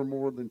given over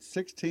more than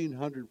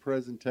 1,600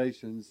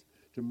 presentations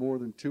to more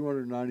than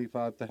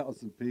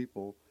 295,000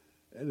 people,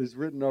 and has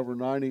written over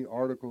 90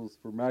 articles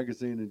for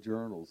magazine and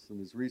journals. And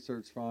his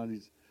research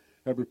findings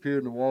have appeared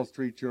in the Wall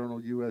Street Journal,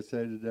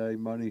 USA Today,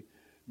 Money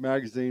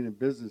Magazine, and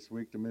Business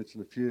Week, to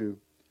mention a few.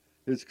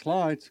 His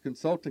clients,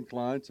 consulting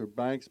clients, are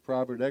banks,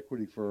 private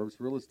equity firms,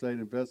 real estate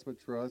investment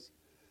trusts,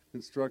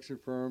 construction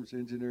firms,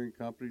 engineering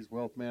companies,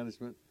 wealth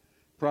management,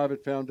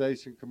 private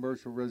foundation,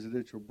 commercial,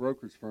 residential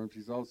brokerage firms.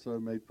 He's also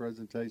made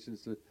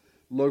presentations to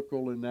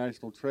local and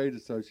national trade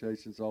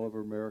associations all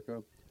over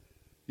America.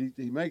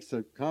 He makes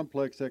a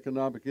complex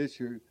economic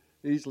issue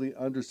easily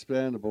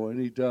understandable, and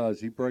he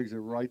does. He brings it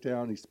right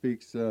down. He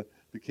speaks the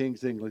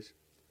King's English.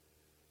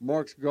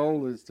 Mark's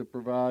goal is to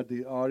provide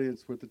the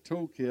audience with a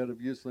toolkit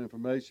of useful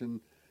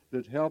information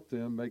that help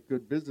them make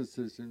good business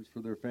decisions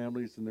for their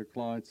families and their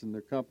clients and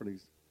their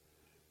companies.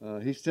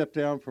 He stepped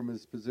down from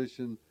his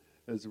position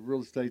as a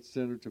real estate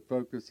center to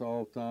focus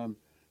all time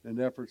and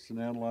efforts in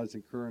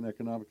analyzing current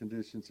economic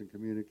conditions and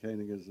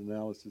communicating his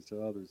analysis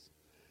to others.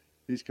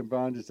 He's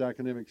combined his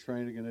academic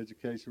training in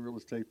education, real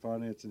estate,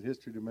 finance, and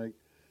history to make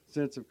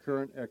sense of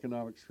current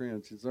economic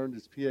trends. He's earned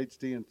his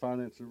Ph.D. in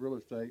finance and real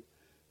estate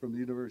from the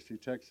University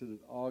of Texas in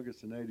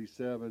August in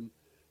 '87.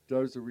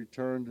 Dozer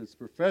returned as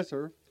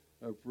professor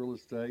of real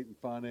estate and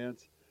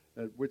finance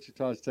at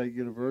Wichita State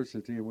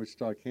University in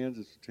Wichita,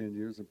 Kansas for 10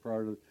 years. And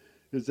prior to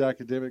his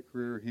academic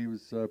career, he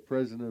was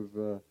president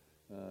of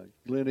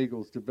Glen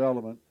Eagles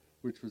Development,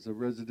 which was a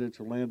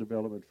residential land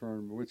development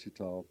firm in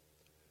Wichita,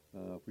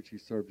 which he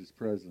served as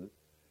president.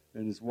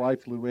 And his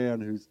wife,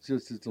 Luann, who's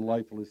just as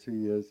delightful as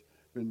he is,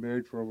 been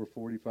married for over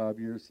 45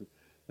 years.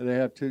 And they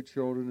have 2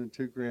 children and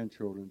 2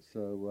 grandchildren.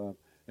 So,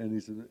 and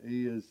his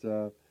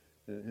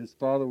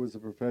father was a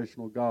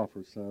professional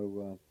golfer,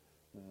 so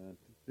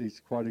he's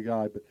quite a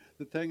guy. But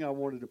the thing I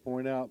wanted to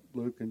point out,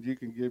 Luke, and you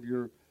can give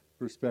your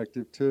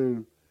perspective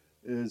too,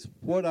 is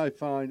what I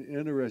find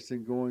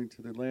interesting going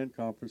to the land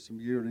conference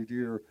from year to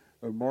year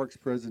of Mark's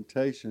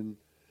presentation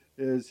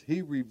is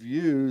he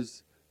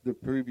reviews the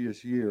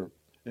previous year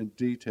in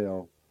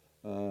detail,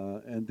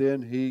 and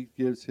then he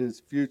gives his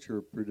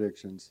future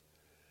predictions.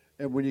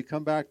 And when you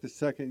come back the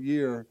second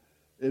year,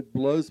 it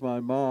blows my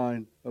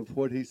mind of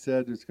what he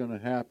said is going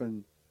to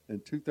happen in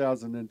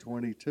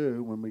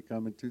 2022 when we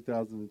come in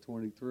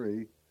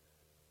 2023.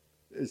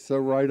 It's so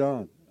right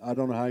on. I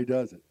don't know how he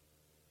does it.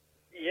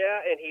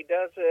 Yeah, and he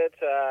does it.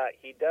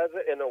 He does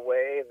it in a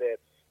way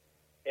that's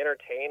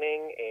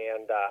entertaining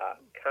and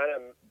kind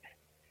of.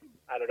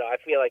 I don't know. I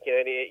feel like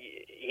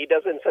he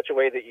does it in such a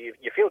way that you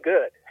feel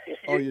good.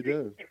 Oh, you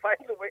do. He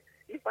finds a way.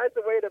 He finds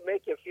a way to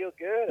make you feel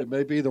good. It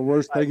may be the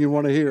worst thing you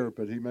want to hear,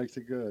 but he makes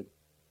it good.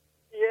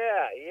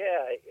 Yeah,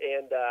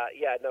 and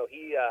no,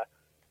 he.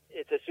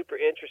 It's a super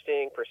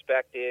interesting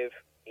perspective,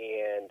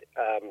 and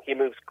he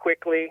moves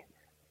quickly,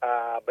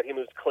 but he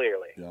moves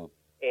clearly. Yeah.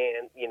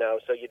 And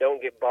so you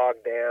don't get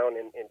bogged down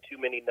in too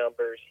many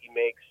numbers. He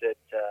makes it.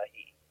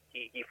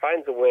 He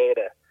finds a way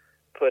to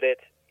put it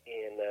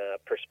in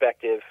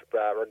perspective,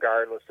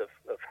 regardless of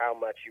how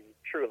much you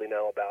truly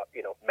know about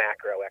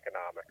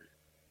macroeconomics.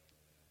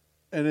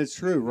 And it's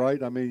true,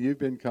 right? I mean, you've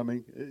been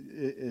coming.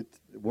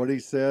 What he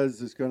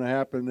says is going to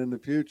happen in the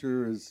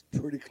future is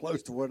pretty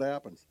close to what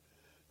happens.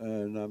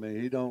 And I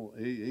mean, he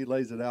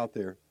lays it out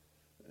there.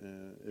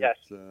 Yes.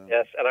 And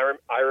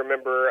I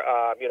remember,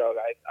 I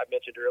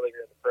mentioned earlier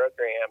in the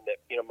program that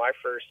my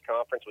first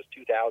conference was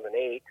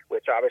 2008,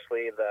 which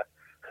obviously the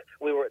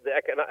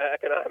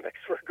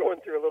economics were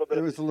going through a little bit.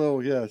 It was a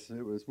little, yes,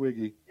 it was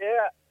wiggy.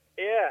 Yeah,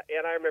 Yeah,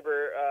 and I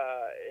remember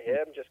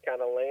him just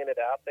kind of laying it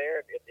out there,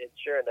 and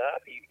sure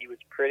enough, he was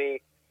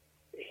pretty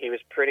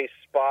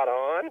spot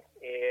on,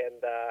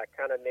 and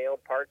kind of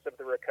nailed parts of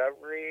the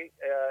recovery,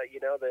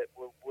 that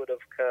would have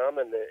come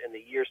in the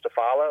years to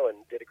follow,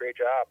 and did a great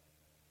job.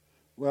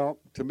 Well,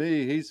 to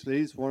me,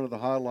 he's one of the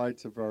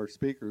highlights of our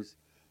speakers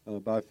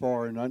by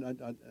far, and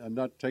I'm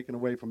not taking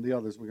away from the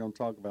others. We're going to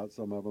talk about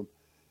some of them,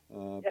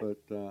 Yeah.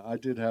 but I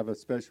did have a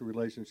special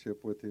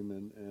relationship with him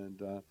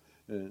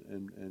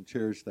and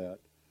cherish that.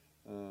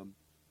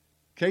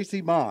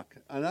 Casey Mock,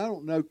 and I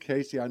don't know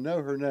Casey. I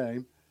know her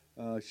name.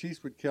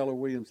 She's with Keller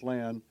Williams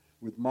Land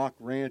with Mock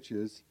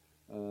Ranches.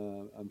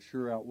 I'm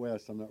sure out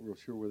west. I'm not real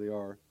sure where they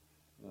are,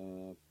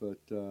 but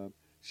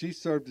she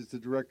served as the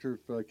director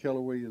of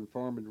Keller Williams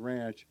Farm and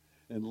Ranch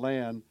and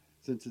Land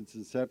since its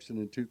inception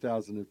in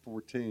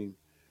 2014.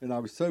 And I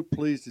was so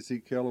pleased to see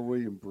Keller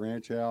Williams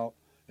branch out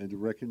and to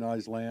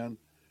recognize land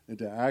and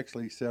to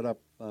actually set up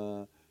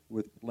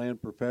with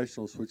land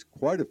professionals, which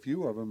quite a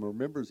few of them are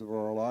members of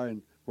RLI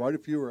and quite a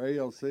few are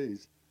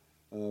ALCs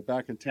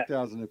back in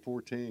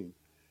 2014.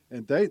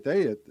 And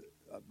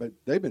but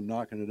they've been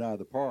knocking it out of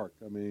the park.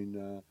 I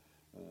mean,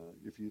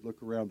 if you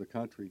look around the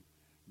country,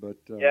 but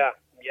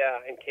Yeah,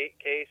 and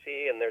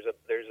Casey, and there's a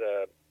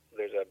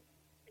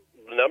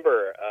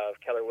number of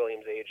Keller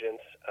Williams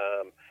agents,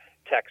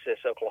 Texas,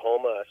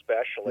 Oklahoma,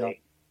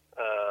 especially,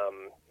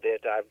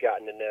 that I've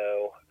gotten to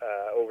know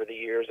over the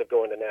years of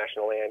going to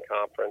national land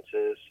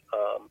conferences.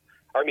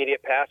 Our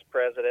immediate past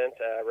president,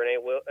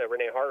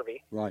 Renee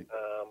Harvey, right,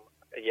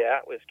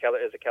 was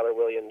is a Keller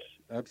Williams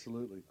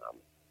absolutely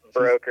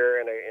broker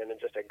and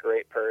just a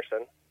great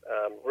person.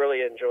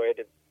 Really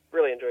enjoyed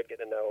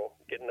getting to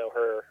know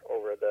her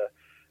over the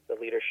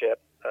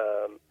leadership.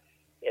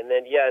 And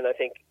then and I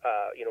think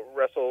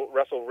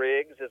Russell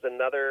Riggs is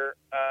another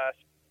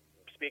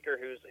speaker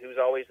who's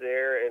always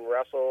there, and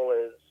Russell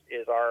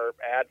is our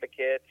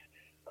advocate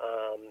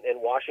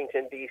in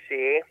Washington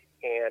D.C.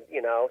 And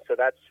so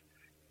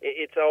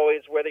it's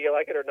always, whether you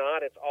like it or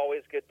not, it's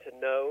always good to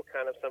know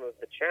kind of some of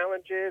the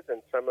challenges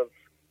and some of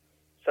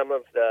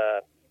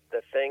the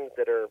things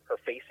that are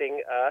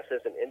facing us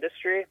as an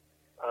industry.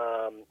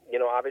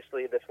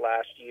 Obviously this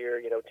last year,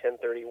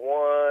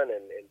 1031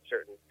 and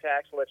certain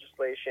tax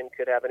legislation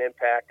could have an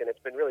impact, and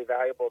it's been really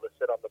valuable to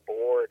sit on the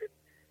board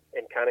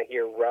and kind of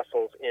hear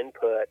Russell's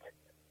input,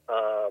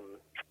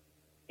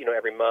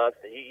 every month.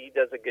 He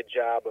does a good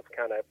job of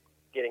kind of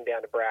getting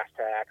down to brass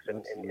tacks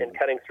and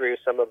cutting through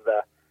some of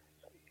the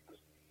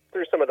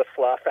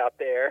fluff out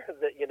there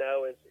that,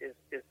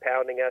 is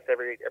pounding us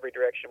every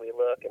direction we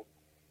look, and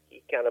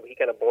he kind of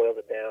boils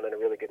it down in a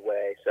really good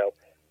way. So,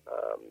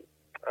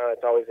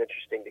 it's always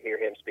interesting to hear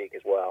him speak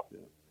as well. Yeah.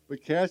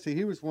 But Cassie,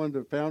 he was one of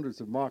the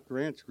founders of Mock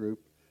Ranch Group,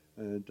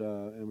 and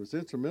was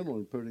instrumental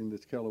in putting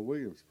this Keller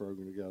Williams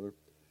program together.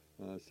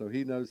 So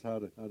he knows how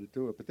to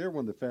do it. But they're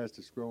one of the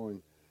fastest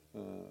growing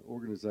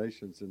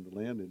organizations in the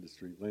land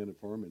industry, land and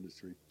farm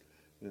industry,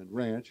 and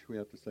ranch. We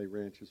have to say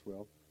ranch as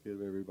well,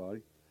 give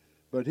everybody.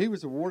 But he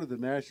was awarded the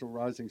National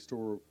Rising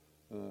Star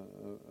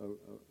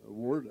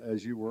Award,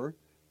 as you were,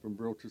 from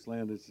Realtors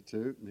Land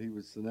Institute, and he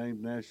was the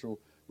named National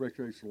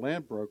Recreational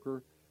Land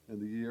Broker in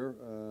the year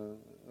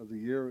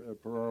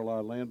for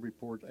RLI Land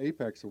Report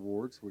Apex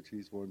Awards, which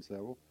he's won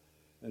several,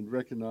 and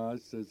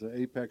recognized as the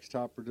Apex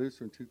Top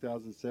Producer in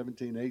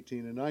 2017,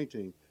 18, and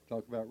 19.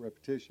 Talk about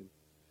repetition.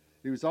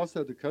 He was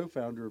also the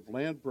co-founder of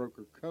Land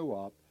Broker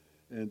Co-op,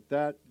 and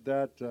that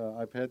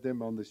I've had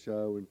them on the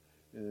show,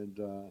 and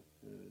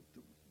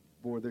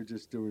boy, they're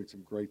just doing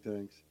some great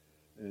things.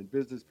 And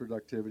business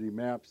productivity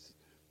maps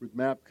with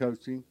map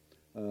coaching.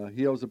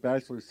 He holds a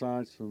Bachelor of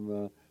Science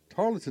from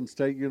Tarleton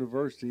State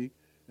University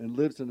and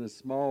lives in a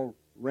small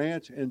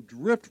ranch in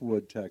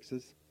Driftwood,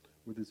 Texas,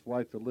 with his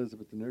wife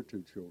Elizabeth and their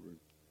 2 children.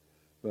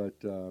 But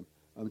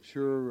I'm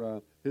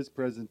sure his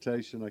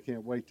presentation, I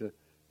can't wait to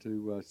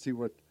see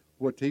what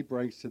he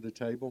brings to the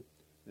table,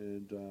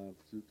 and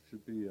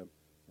should be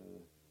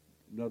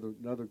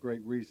another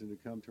great reason to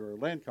come to our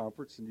land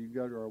conference. And you can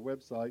go to our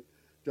website,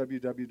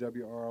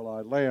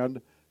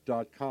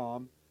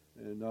 www.rliland.com,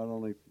 and not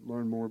only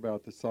learn more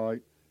about the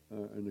site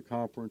and the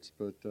conference,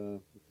 but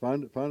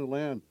find a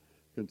land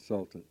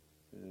consultant,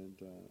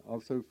 and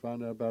also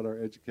find out about our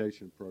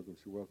education programs.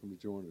 You're welcome to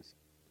join us.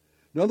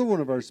 Another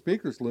one of our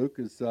speakers, Luke,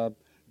 is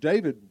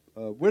David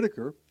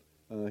Whitaker.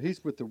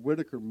 He's with the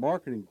Whitaker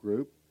Marketing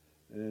Group,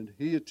 and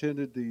he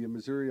attended the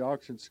Missouri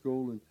Auction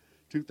School in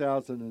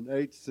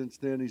 2008. Since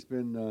then, he's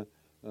been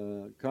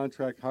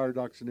contract hired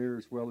auctioneer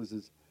as well as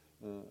his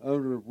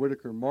owner of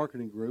Whitaker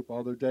Marketing Group.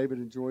 Although David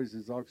enjoys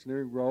his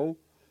auctioneering role,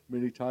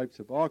 many types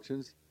of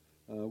auctions,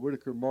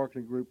 Whitaker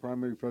Marketing Group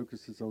primarily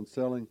focuses on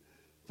selling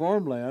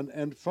farmland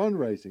and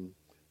fundraising.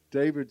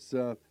 David's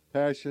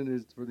passion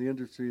is for the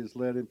industry has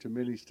led him to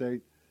many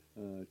state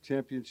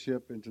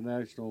championship,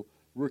 international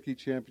rookie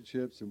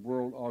championships, and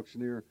World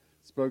Auctioneer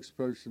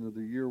Spokesperson of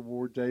the Year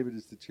award. David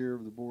is the chair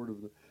of the board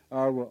of the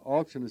Iowa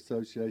Auction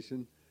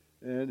Association,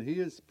 and he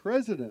is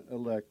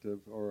president-elect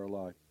of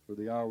RLI for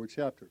the Iowa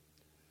chapter.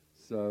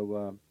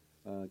 So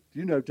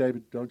You know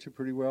David, don't you,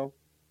 pretty well?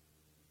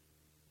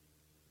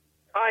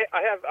 I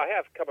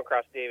have come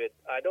across David.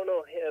 I don't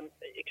know him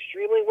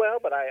extremely well,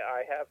 but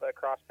I have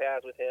crossed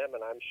paths with him,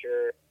 and I'm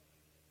sure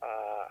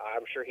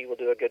he will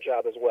do a good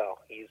job as well.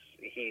 He's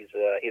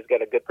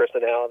got a good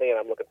personality, and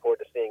I'm looking forward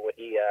to seeing what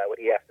he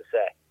has to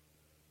say.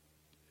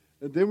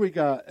 And then we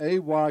got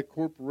AY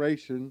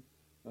Corporation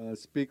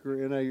speaker,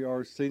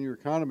 NAR senior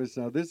economist.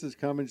 Now this is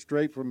coming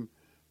straight from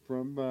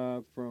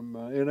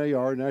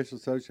NAR, National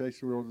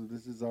Association of Realtors.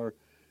 This is our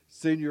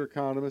senior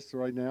economist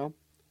right now,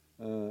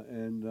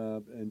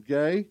 and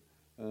Gay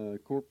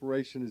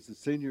Corporation is the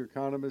senior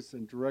economist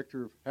and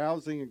director of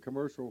housing and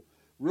commercial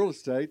real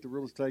estate, the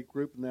Real Estate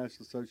Group, the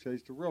National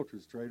Association of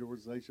Realtors, trade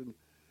organization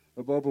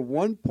of over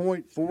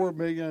 1.4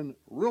 million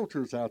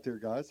realtors out there,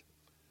 guys.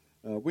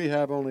 We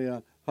have only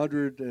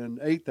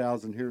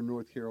 108,000 here in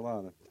North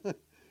Carolina,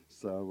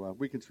 so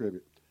we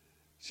contribute.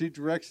 She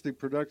directs the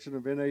production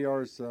of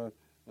NAR's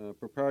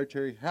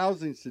proprietary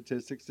housing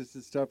statistics. This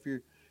is stuff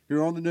you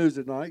hear on the news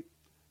at night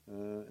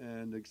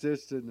and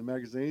exists in the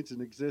magazines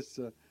and exists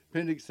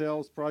pending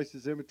sales,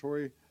 prices,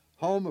 inventory,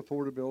 home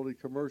affordability,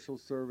 commercial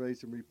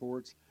surveys and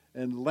reports,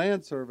 and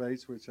land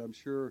surveys, which I'm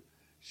sure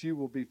she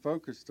will be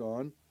focused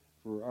on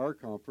for our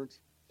conference,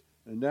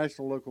 and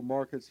national local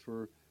markets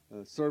for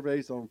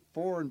surveys on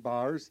foreign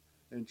buyers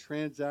and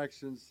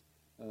transactions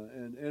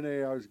and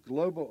NAR's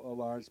global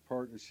alliance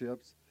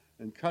partnerships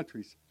and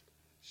countries.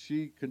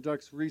 She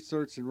conducts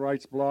research and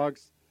writes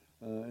blogs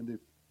and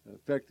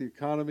affect the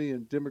economy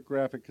and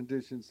demographic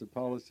conditions and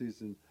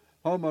policies in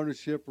home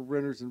ownership for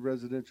renters and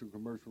residential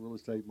commercial real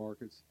estate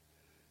markets.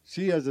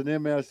 She has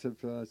an MS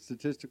of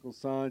statistical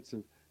science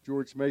of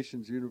George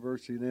Mason's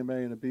University, an MA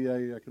and a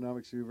BA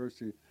Economics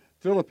University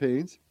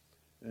Philippines,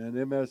 and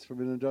MS from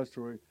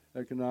Industrial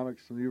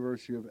Economics from the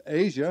University of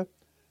Asia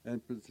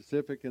and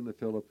Pacific in the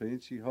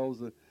Philippines. She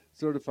holds a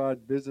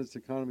Certified Business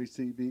Economy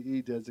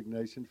CBE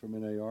designation from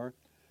NAR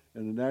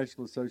and the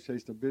National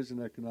Association of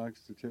Business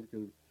Economics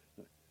Certificate.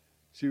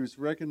 She was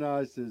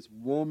recognized as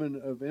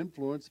Woman of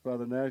Influence by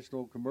the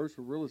National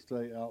Commercial Real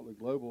Estate Outlook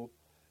Global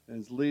and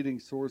as leading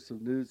source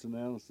of news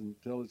analysis and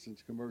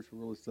intelligence commercial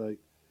real estate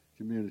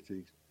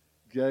community.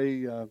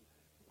 Gay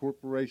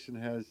Corporation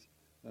has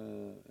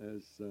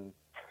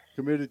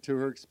committed to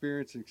her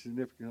experience and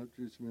significant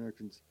contribution to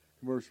Americans'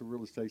 commercial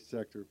real estate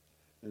sector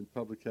and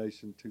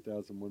publication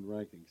 2001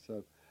 ranking.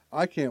 So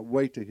I can't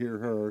wait to hear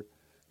her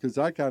because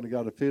I kind of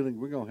got a feeling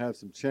we're going to have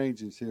some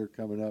changes here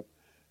coming up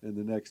in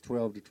the next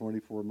 12 to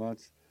 24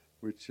 months,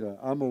 which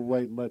I'm going to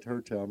wait and let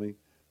her tell me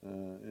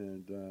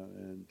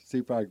and see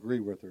if I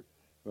agree with her,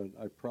 but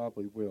I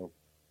probably will.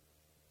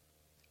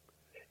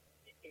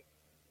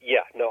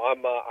 Yeah, no,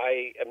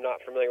 I am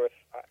not familiar with,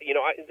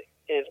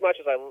 as much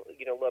as I,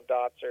 love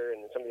Dotzer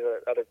and some of the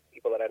other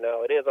people that I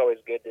know, it is always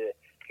good to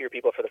hear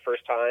people for the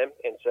first time,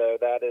 and so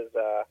that is,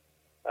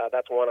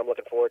 that's one I'm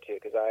looking forward to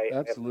because I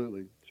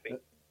absolutely,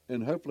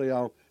 and hopefully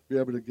I'll be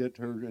able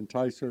to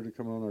entice her to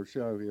come on our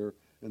show here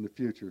in the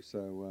future.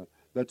 So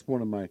that's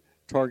one of my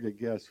target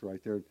guests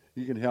right there.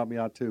 You can help me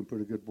out too and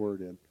put a good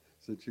word in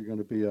since you're going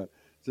to be a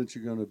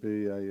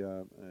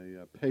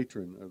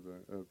patron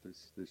of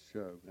this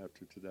show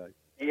after today.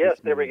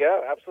 Yes, there we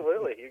go.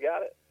 Absolutely, you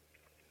got it.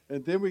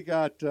 And then we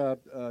got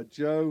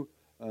Joe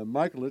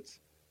Michelitz,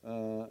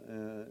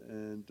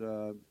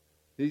 and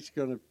he's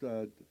going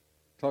to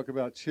talk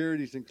about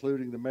charities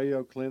including the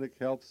Mayo Clinic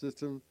Health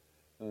System,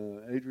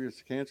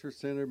 Adria's Cancer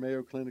Center,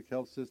 Mayo Clinic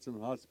Health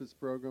System Hospice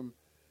Program,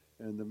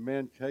 and the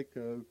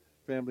Mankato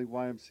Family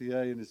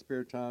YMCA. In his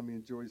spare time, he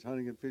enjoys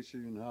hunting and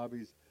fishing and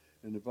hobbies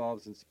and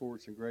involves in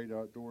sports and great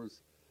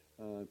outdoors,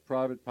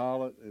 private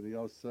pilot, and he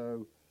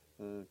also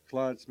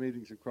clients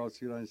meetings across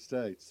the United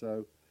States.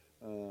 So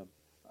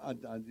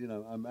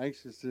I'm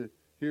anxious to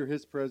hear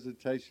his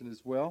presentation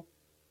as well.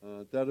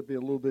 That'll be a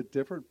little bit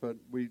different, but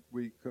we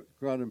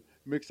kind of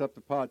mix up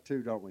the pot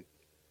too, don't we?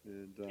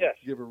 And yes.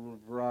 Give a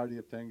variety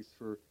of things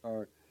for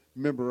our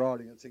member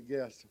audience and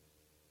guests.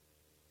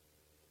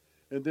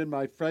 And then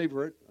my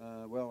favorite,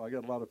 I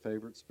got a lot of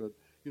favorites, but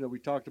we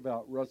talked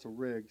about Russell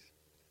Riggs,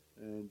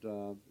 and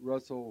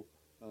Russell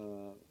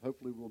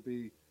hopefully will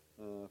be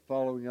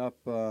following up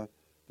the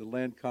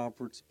land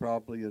conference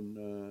probably in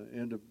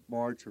end of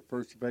March or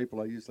 1st of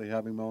April. I usually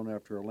have him on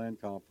after a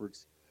land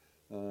conference,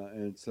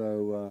 and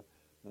so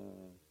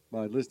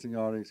my listening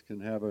audience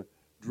can have a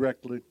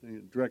direct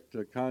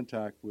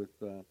contact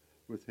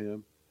with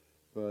him.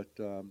 But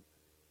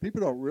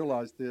people don't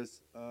realize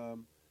this.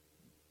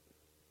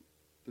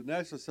 The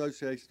National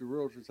Association of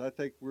Realtors, I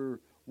think we're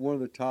one of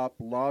the top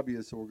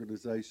lobbyist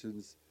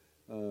organizations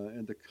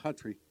in the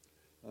country.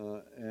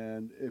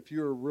 And if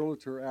you're a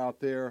realtor out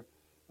there,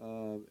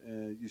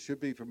 and you should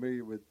be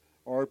familiar with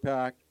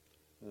RPAC,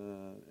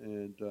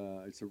 and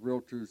it's a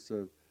realtor's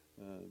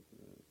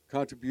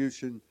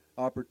contribution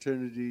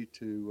opportunity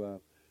to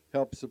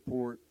help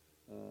support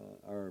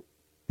our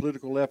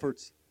political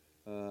efforts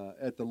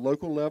at the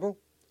local level,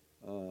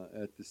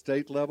 at the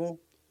state level,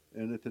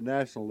 and at the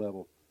national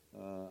level.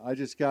 I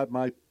just got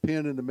my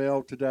pen in the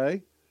mail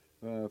today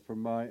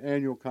from my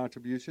annual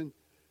contribution,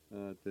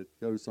 that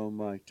goes on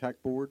my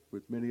tack board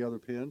with many other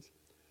pens.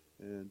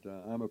 And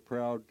I'm a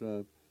proud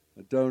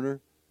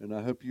donor, and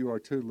I hope you are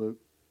too,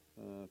 Luke.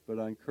 But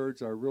I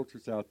encourage our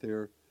realtors out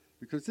there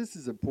because this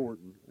is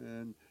important,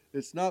 and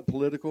it's not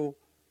political.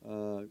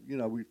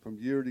 We from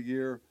year to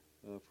year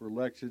for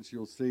elections,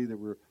 you'll see that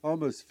we're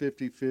almost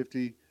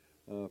 50-50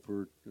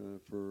 for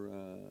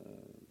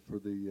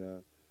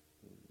the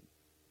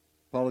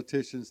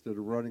politicians that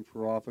are running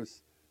for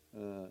office.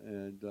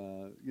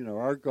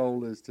 Our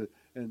goal is to,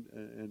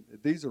 and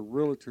these are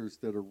realtors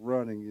that are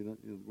running.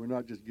 We're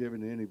not just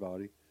giving to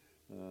anybody.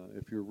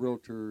 If you're a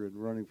realtor and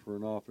running for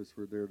an office,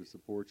 we're there to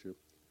support you.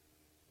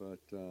 But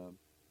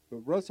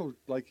Russell,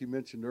 like you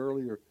mentioned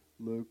earlier,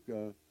 Luke,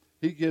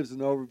 he gives an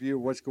overview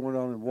of what's going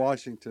on in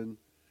Washington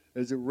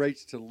as it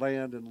relates to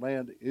land and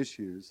land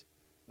issues,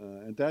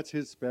 and that's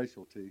his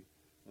specialty.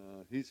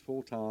 He's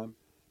full time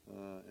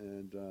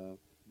and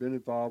been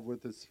involved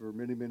with us for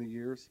many, many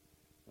years.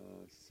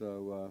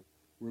 So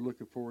we're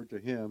looking forward to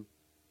him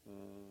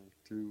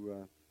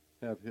to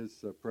have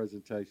his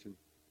presentation.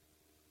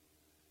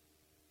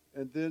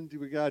 And then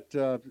we got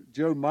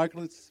Joe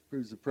Michaelis,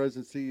 who's the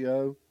president and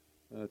CEO,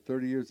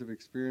 30 years of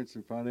experience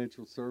in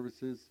financial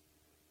services.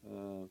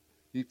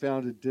 He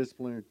founded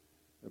Discipline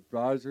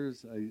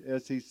Advisors, a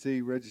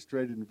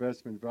SEC-registered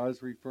investment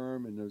advisory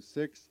firm in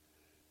 '06.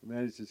 He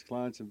managed his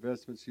clients'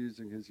 investments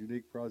using his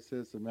unique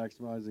process of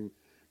maximizing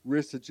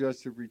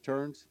risk-adjusted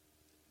returns.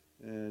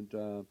 And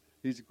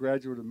he's a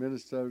graduate of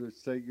Minnesota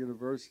State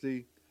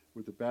University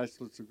with a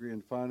bachelor's degree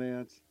in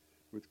finance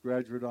with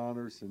graduate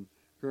honors, and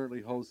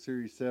currently holds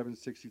Series 7,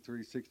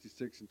 63,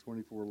 66, and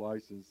 24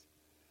 license.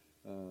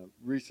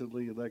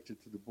 Recently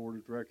elected to the board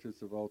of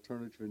directors of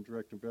Alternative and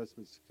Direct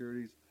Investment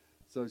Securities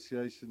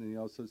Association, and he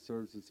also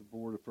serves as the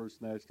board of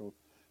First National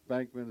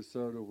Bank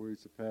Minnesota, where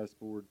he's a past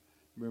board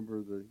member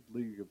of the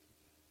League of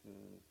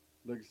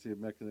Legacy of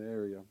Mecca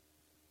area.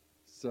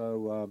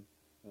 So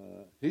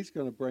he's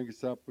going to bring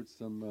us up with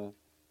some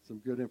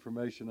good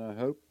information, I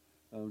hope,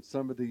 on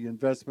some of the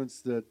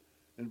investments that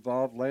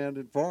involve land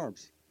and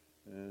farms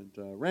and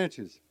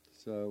ranches.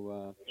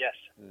 So yes,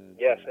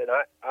 and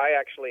I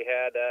actually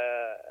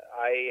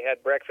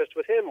had breakfast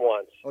with him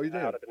once. Oh, you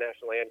did? Out at the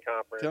National Land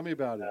Conference. Tell me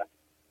about it.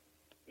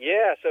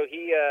 Yeah, so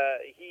he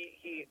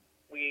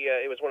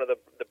it was one of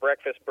the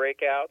breakfast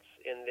breakouts,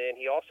 and then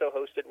he also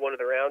hosted one of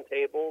the round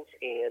tables,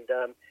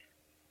 and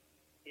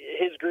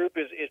his group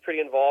is pretty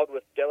involved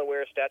with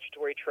Delaware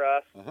Statutory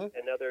Trust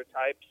and other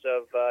types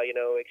of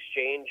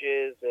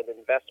exchanges and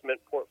investment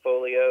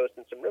portfolios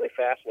and some really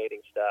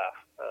fascinating stuff.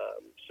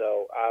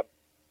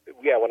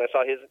 When I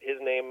saw his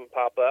name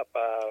pop up,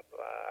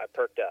 I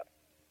perked up.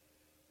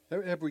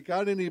 Have we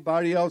got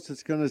anybody else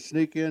that's going to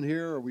sneak in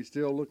here? Are we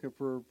still looking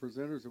for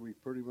presenters, or we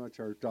pretty much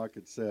our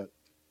docket set?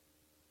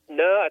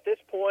 No, at this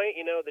point,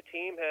 the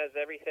team has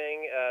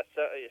everything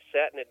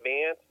set in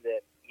advance.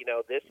 That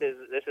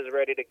this is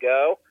ready to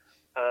go.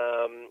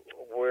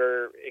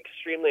 We're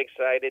extremely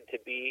excited to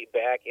be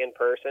back in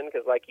person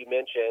because, like you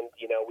mentioned,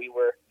 we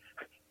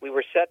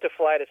were set to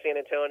fly to San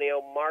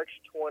Antonio March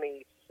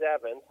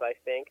 27th, I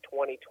think,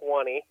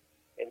 2020.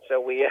 And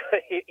so we,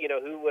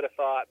 who would have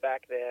thought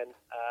back then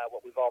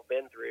what we've all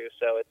been through?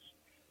 So it's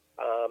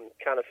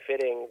kind of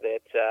fitting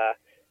that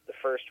the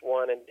first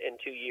one in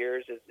 2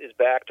 years is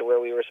back to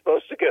where we were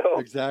supposed to go.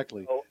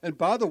 Exactly. And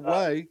by the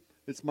way,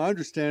 it's my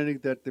understanding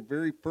that the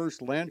very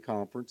first land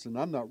conference, and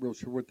I'm not real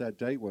sure what that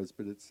date was,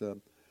 but it's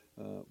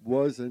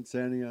was in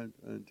San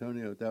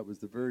Antonio. That was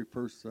the very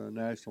first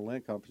national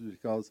land conference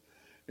because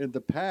in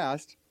the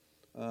past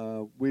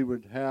we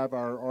would have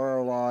our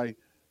RLI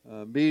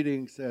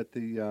meetings at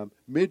the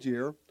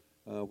mid-year,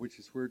 which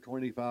is where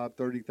 25,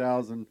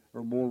 30,000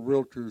 or more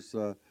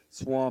realtors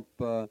swamp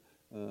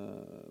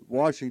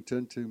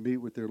Washington to meet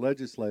with their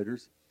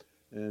legislators.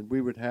 And we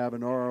would have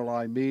an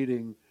RLI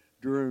meeting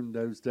during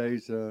those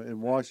days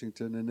in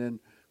Washington. And then,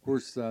 of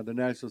course, the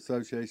National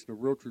Association of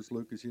Realtors,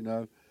 Luke, as you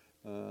know,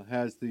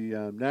 has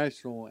the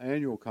National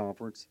Annual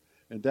Conference,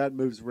 and that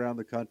moves around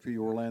the country,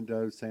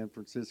 Orlando, San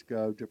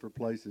Francisco, different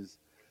places.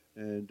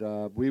 And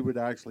we would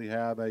actually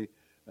have a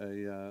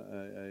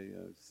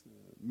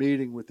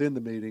meeting within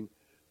the meeting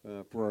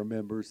for our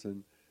members,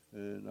 and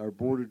our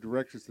board of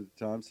directors at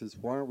the time says,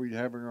 why aren't we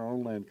having our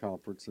own land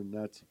conference? And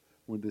that's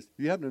when this,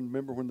 do you happen to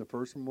remember when the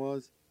first one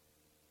was?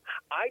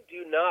 I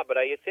do not, but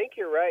I think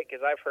you're right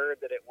because I've heard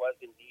that it was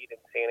indeed in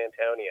San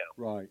Antonio.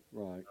 Right.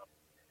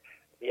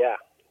 Yeah.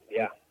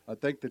 I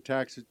think the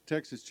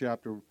Texas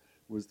chapter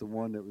was the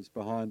one that was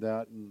behind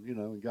that,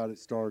 and got it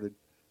started.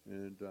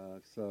 And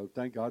so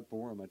thank God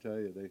for them. I tell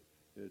you,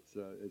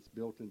 it's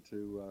built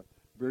into a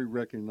very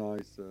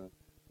recognized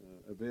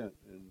event,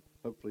 and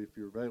hopefully, if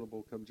you're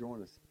available, come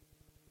join us.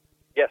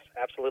 Yes,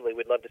 absolutely.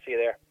 We'd love to see you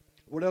there.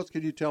 What else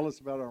can you tell us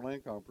about our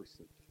land conference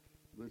that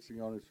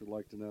listening audience would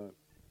like to know?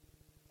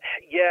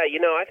 Yeah,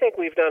 I think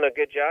we've done a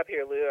good job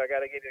here, Lou. I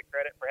got to give you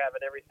credit for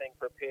having everything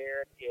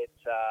prepared.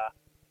 It's,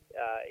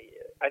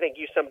 I think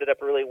you summed it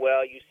up really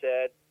well. You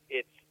said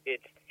it's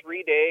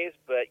 3 days,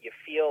 but you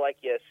feel like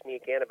you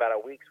sneak in about a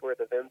week's worth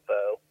of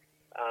info.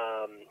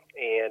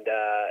 And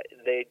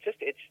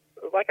it's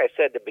like I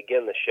said to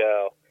begin the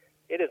show,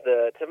 it is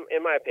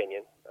in my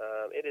opinion,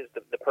 it is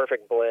the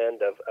perfect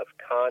blend of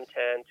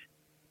content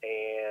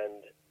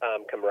and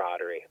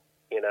camaraderie.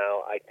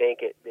 I think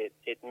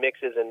it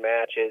mixes and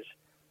matches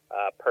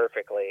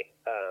perfectly.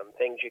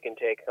 Things you can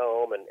take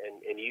home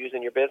and use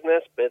in your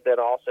business, but that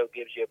also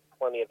gives you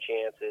plenty of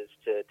chances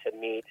to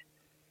meet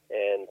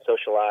and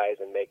socialize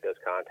and make those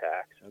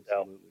contacts.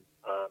 Absolutely.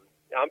 So,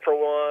 I'm, for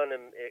one,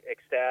 am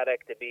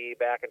ecstatic to be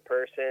back in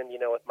person,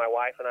 with my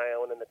wife and I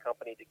owning the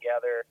company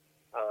together.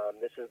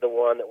 This is the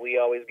one that we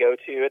always go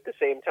to at the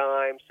same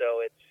time.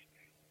 So it's,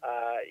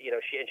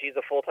 she's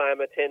a full-time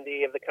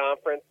attendee of the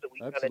conference. So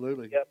we kind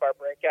of get up our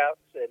breakouts.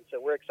 And so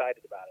we're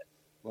excited about it.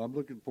 Well, I'm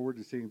looking forward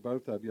to seeing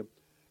both of you.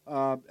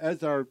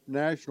 As our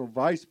national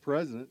vice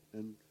president,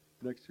 and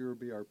next year will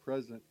be our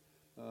president,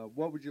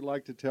 what would you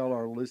like to tell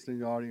our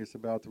listening audience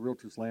about the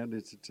Realtors Land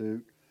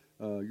Institute,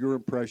 your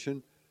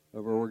impression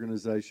of our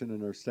organization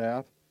and our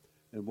staff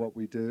and what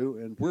we do,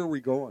 and where are we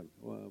going?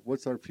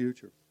 What's our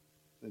future?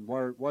 And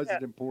why is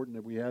it important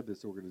that we have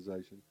this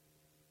organization?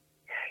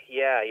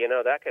 Yeah,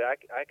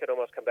 I could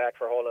almost come back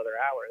for a whole other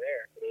hour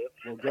there, Lou.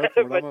 Well, go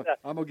for it.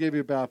 I'm going to give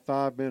you about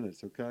 5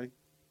 minutes, okay?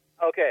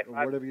 Okay.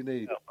 Or whatever you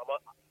need.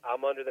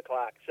 I'm under the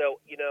clock. So,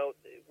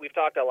 we've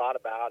talked a lot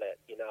about it.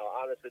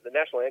 Honestly, the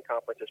National Land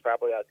Conference is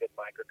probably a good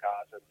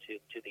microcosm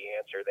to the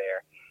answer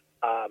there.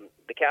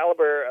 The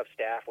caliber of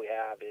staff we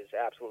have is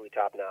absolutely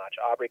top-notch.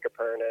 Aubrey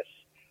Copernicus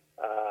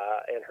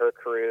and her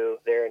crew,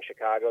 they're in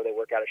Chicago. They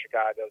work out of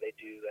Chicago. They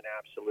do an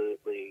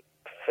absolutely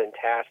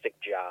fantastic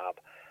job.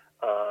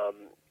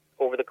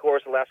 Over the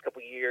course of the last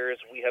couple of years,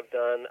 we have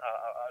done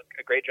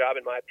a great job,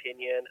 in my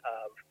opinion,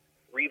 of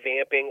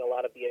revamping a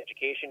lot of the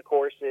education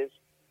courses.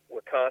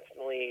 We're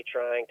constantly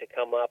trying to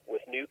come up with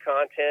new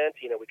content.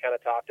 We kind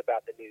of talked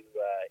about the new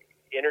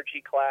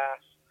energy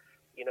class.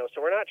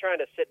 So we're not trying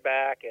to sit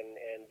back and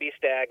be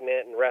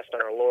stagnant and rest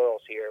on our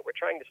laurels here. We're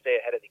trying to stay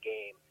ahead of the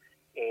game.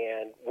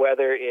 And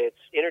whether it's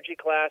energy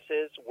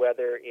classes,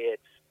 whether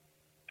it's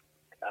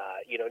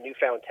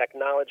newfound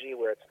technology,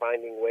 where it's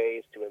finding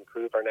ways to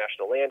improve our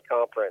National Land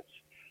Conference,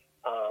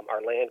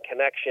 our land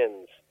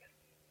connections,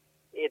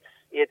 it's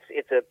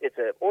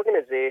an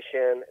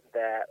organization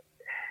that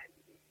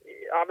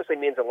obviously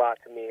means a lot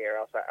to me, or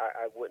else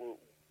I wouldn't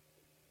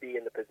be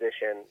in the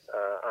position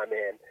I'm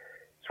in.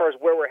 As far as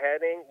where we're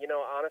heading,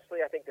 honestly,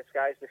 I think the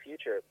sky's the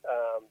future.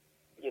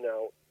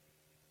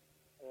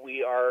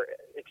 We are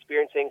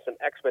experiencing some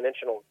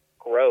exponential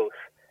growth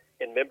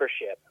in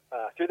membership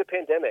through the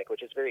pandemic,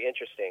 which is very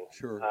interesting.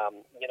 Sure.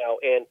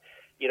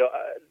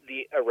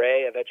 The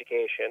array of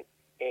education.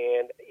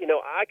 And,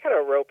 I kind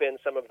of rope in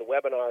some of the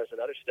webinars and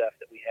other stuff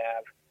that we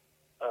have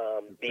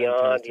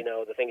beyond,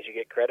 the things you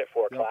get credit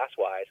for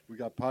class-wise. We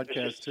got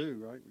podcasts too,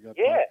 right? We got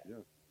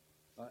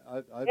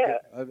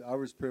I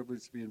was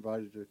privileged to be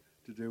invited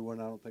to do one.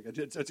 I don't think I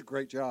did such a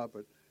great job,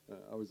 but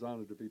I was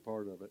honored to be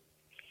part of it.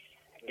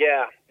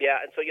 Yeah.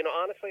 And so,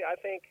 honestly, I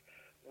think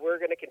we're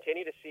going to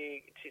continue to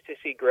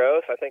see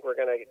growth. I think we're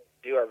going to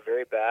do our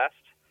very best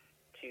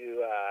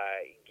to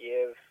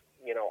give,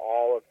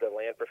 all of the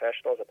land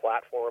professionals a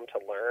platform to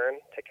learn,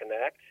 to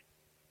connect,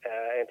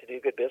 and to do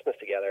good business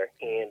together.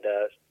 And,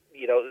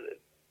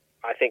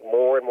 I think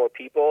more and more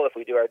people, if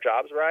we do our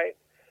jobs right,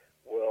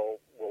 will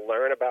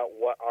learn about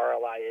what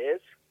RLI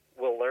is.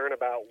 We'll learn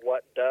about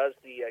what does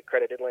the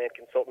accredited land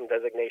consultant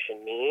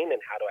designation mean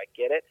and how do I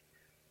get it.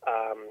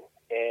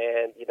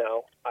 And,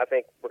 I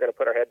think we're going to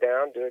put our head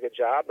down, do a good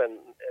job, and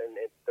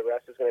the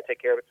rest is going to take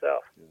care of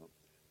itself.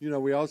 Yeah.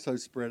 We also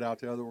spread out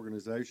to other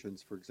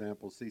organizations, for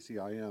example,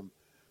 CCIM,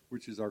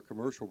 which is our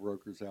commercial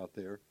brokers out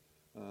there.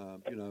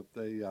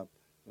 The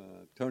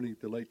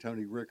late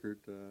Tony Rickard,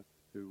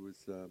 who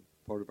was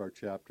part of our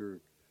chapter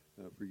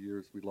for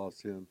years, we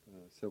lost him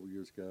several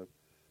years ago.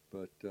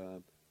 But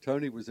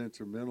Tony was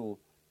instrumental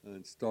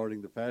in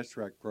starting the Fast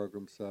Track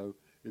program. So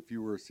if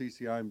you were a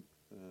CCIM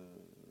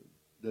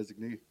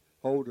designee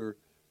holder,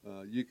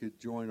 you could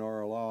join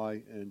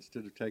RLI, and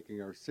instead of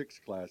taking our 6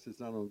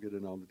 classes, I don't get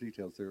into all the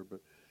details there, but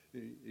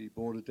he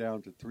boiled it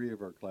down to 3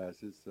 of our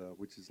classes,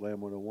 which is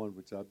Land 101,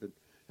 which I've been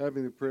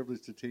having the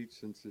privilege to teach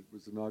since it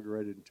was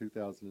inaugurated in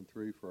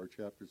 2003 for our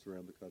chapters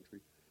around the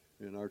country,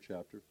 in our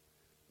chapter.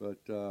 But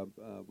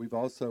we've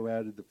also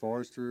added the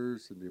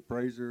foresters and the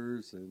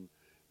appraisers and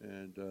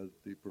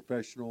the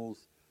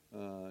professionals.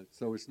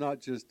 So it's not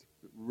just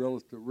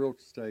real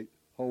estate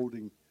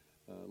holding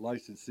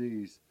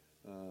licensees.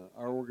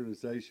 Our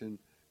organization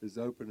is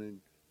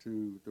opening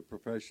to the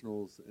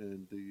professionals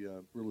and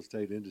the real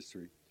estate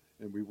industry,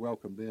 and we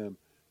welcome them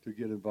to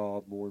get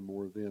involved, more and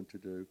more of them to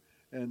do.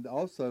 And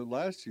also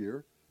last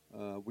year,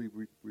 we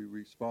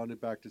responded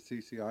back to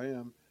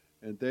CCIM,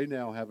 and they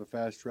now have a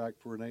fast track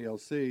for an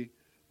ALC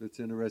that's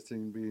interested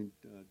in being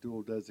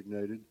dual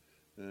designated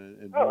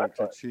and wanting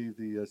to achieve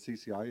the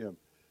CCIM.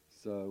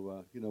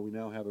 So, we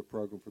now have a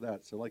program for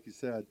that. So like you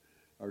said,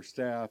 our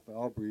staff,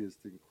 Aubrey is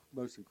the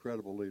most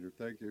incredible leader.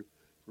 Thank you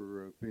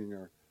for being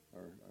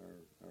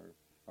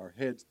our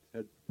head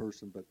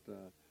person, but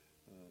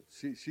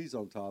she's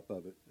on top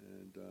of it,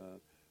 and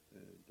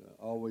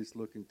always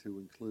looking to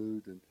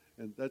include,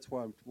 and that's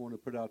why I want to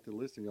put out to the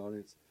listening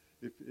audience.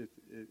 If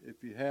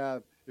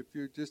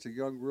you're just a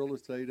young real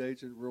estate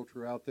agent,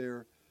 realtor out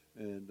there,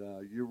 and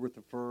you're with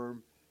a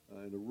firm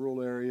in a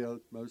rural area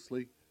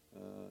mostly,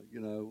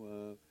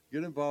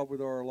 get involved with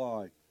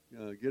RLI.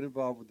 Get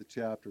involved with the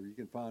chapter. You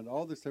can find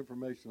all this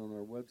information on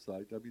our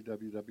website,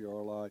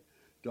 www.rli.com,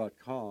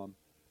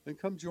 and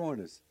come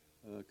join us.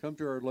 Come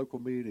to our local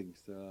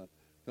meetings.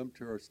 Come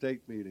to our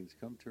state meetings.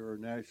 Come to our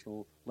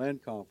national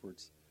land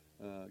conference.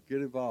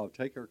 Get involved.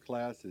 Take our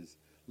classes.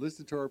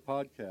 Listen to our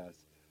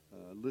podcasts.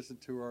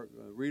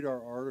 Read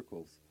our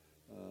articles.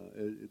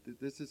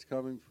 This is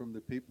coming from the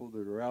people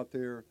that are out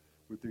there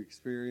with the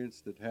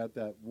experience, that have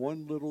that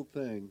one little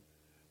thing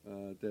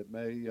that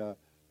may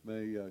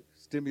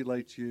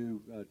stimulate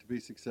you to be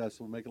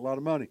successful, make a lot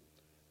of money.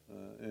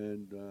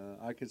 And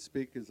I can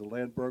speak as a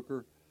land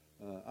broker.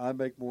 I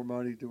make more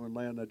money doing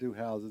land than I do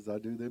houses. I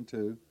do them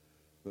too.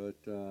 But,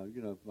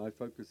 my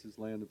focus is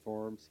land and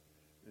farms,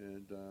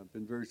 and I've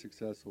been very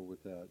successful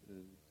with that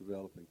and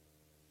developing.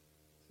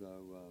 So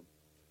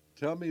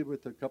tell me,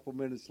 with a couple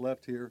minutes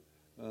left here,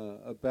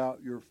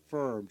 about your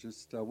firm.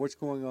 Just what's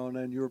going on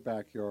in your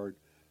backyard.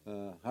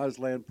 How's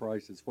land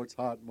prices? What's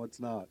hot and what's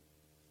not?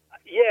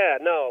 Yeah,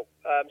 no.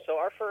 So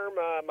our firm,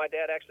 my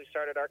dad actually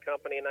started our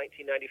company in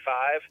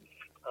 1995.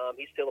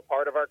 He's still a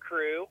part of our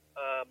crew.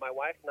 My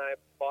wife and I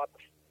bought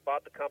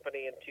the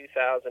company in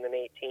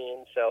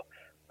 2018. So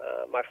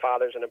my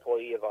father's an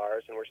employee of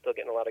ours, and we're still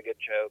getting a lot of good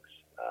jokes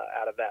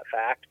out of that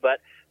fact.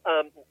 But,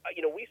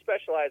 we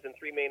specialize in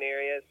three main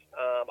areas.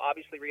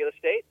 Obviously real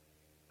estate,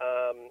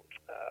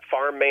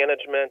 farm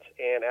management,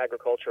 and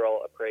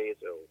agricultural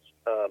appraisals.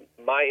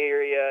 My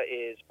area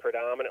is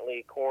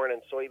predominantly corn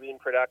and soybean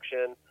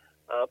production,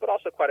 but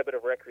also quite a bit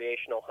of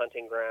recreational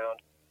hunting ground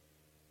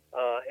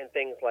and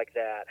things like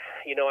that.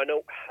 I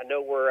know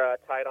we're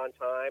tight on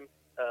time,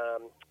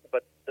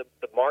 but the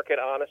market,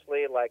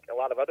 honestly, like a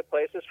lot of other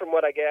places, from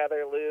what I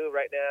gather, Lou,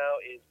 right now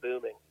is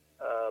booming.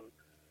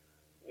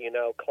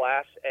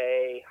 Class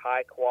A,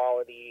 high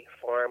quality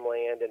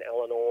farmland in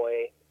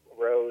Illinois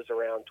rose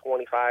around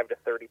 25 to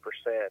 30%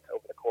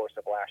 over the course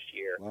of last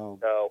year. Wow.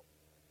 So,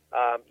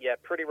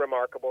 pretty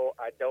remarkable.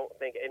 I don't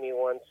think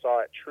anyone saw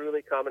it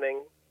truly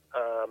coming.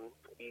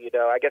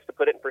 I guess to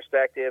put it in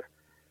perspective,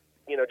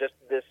 just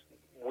this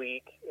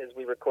week as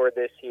we record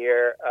this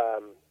here,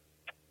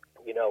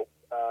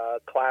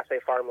 Class A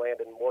farmland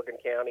in Morgan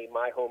County,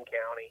 my home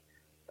county,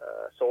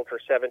 sold for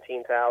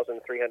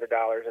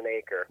 $17,300 an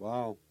acre.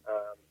 Wow.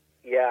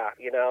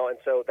 And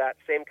so that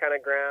same kind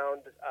of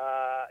ground,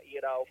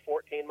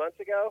 14 months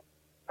ago,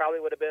 probably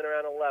would have been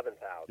around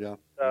 11,000. Yeah.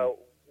 So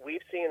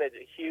we've seen a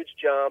huge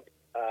jump.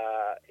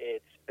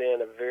 It's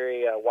been a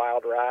very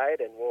wild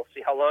ride, and we'll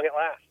see how long it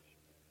lasts.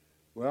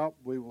 Well,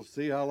 we will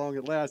see how long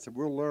it lasts, and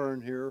we'll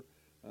learn here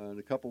in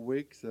a couple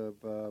weeks of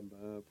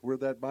where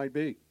that might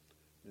be,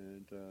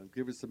 and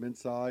give us some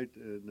insight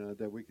and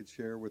that we could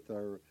share with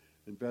our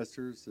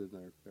investors and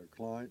our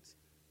clients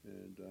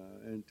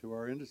and to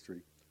our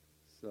industry.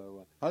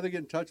 So how do they get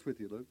in touch with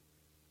you, Luke?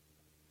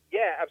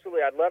 Yeah,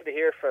 absolutely. I'd love to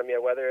hear from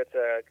you, whether it's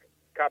a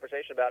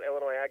conversation about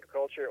Illinois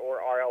agriculture or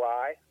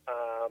RLI.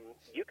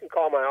 You can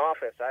call my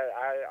office.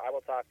 I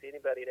will talk to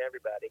anybody and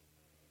everybody.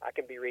 I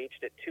can be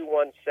reached at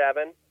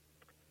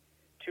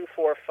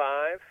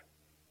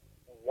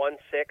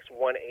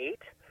 217-245-1618.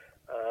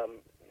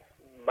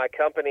 My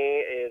company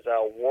is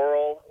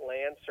Worrell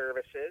Land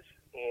Services,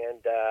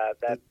 and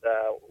that's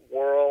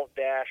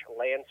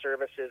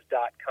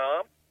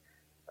Worrell-landservices.com.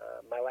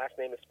 My last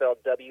name is spelled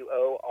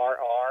Worrell,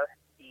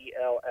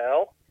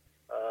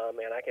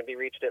 and I can be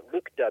reached at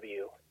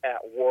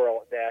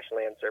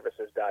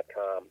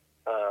lukew@worrell-landservices.com.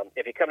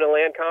 If you come to the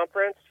land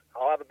conference,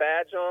 I'll have a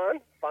badge on.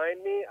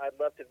 Find me. I'd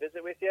love to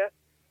visit with you,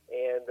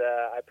 and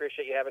I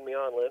appreciate you having me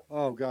on, Lou.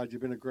 Oh, God,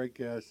 you've been a great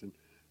guest, and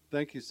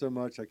thank you so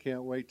much. I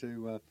can't wait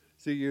to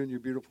see you and your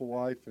beautiful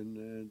wife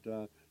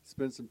and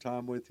spend some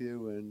time with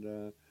you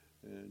and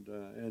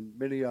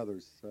many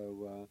others.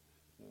 So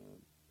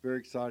very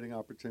exciting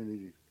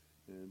opportunity.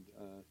 And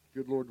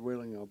good Lord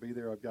willing, I'll be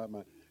there. I've got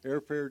my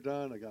airfare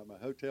done. I got my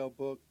hotel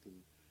booked.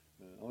 And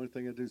the only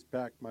thing I do is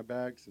pack my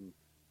bags and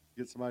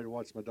get somebody to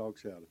watch my dog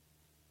shadow.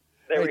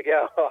 There we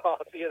go. I'll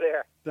see you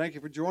there. Thank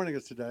you for joining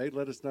us today.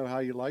 Let us know how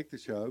you like the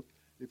show.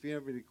 If you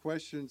have any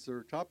questions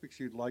or topics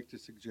you'd like to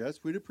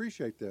suggest, we'd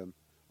appreciate them.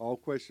 All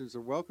questions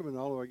are welcome, and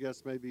all of our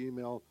guests may be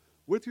emailed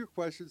with your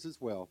questions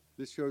as well.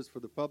 This show is for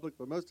the public,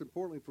 but most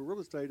importantly for real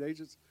estate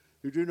agents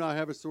who do not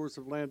have a source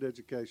of land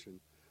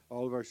education.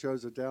 All of our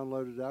shows are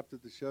downloaded after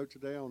the show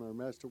today on our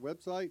master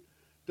website,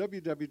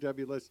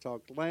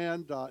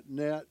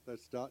 www.letstalkland.net.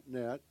 That's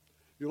 .net.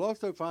 You'll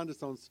also find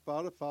us on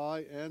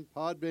Spotify and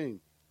Podbean.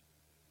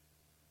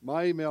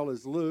 My email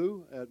is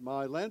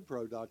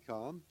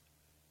lou@mylandpro.com,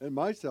 and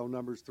my cell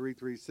number is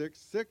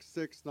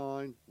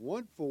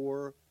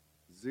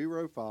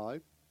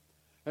 336-669-1405.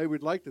 Hey,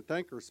 we'd like to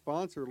thank our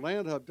sponsor,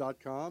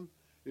 landhub.com.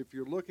 If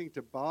you're looking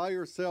to buy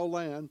or sell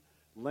land,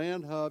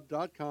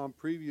 landhub.com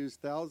previews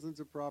thousands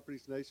of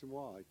properties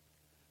nationwide.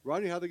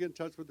 Rodney, how do they get in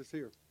touch with us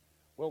here?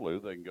 Well, Lou,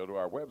 they can go to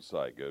our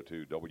website, go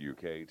to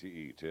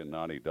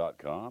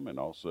WKTE1090.com, and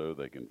also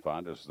they can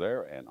find us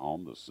there and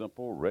on the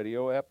Simple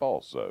Radio app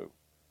also.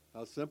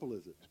 How simple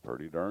is it? It's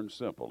pretty darn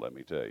simple, let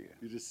me tell you.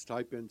 You just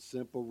type in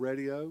Simple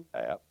Radio.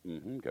 App. Go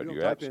You to don't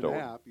your app type in store.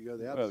 app, you go to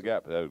the app Well,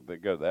 store. they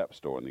go to the app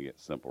store and they get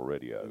Simple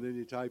Radio. And then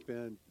you type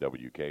in,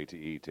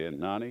 WKTE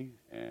 1090,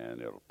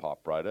 and it'll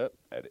pop right up.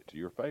 Add it to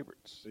your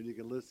favorites. and you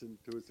can listen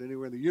to us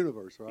anywhere in the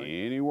universe, right?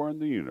 Anywhere in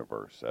the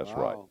universe. That's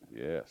right. Wow.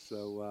 Yes.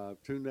 So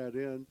tune that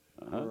in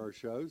Uh-huh. for our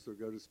shows, or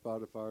go to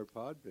Spotify or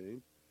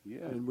Podbean.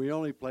 Yeah. And we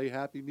only play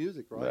happy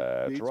music, right?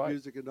 That's Beats, right.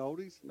 music, and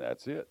oldies.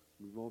 That's it.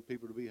 We want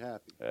people to be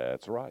happy.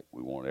 That's right.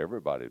 We want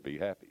everybody to be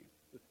happy.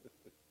 If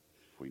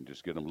we can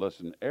just get them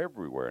listening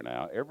everywhere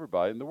now,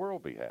 everybody in the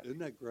world will be happy. Isn't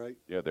that great?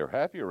 Yeah, they're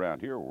happy around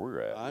here where we're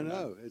at. I you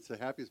know. It's the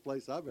happiest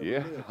place I've ever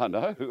Yeah, lived. I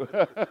know.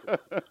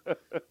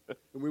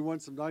 And we won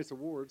some nice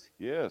awards.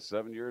 Yeah,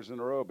 7 years in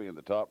a row being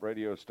the top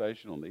radio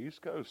station on the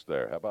East Coast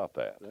there. How about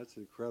that? That's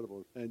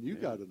incredible. And you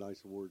Yeah. got a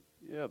nice award.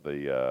 Yeah,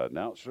 the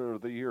Announcer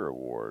of the Year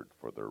Award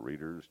for the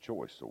Reader's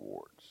Choice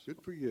Awards.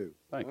 Good for you.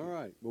 Thank All you.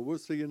 right. Well, we'll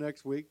see you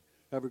next week.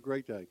 Have a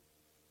great day.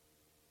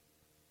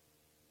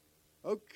 Okay.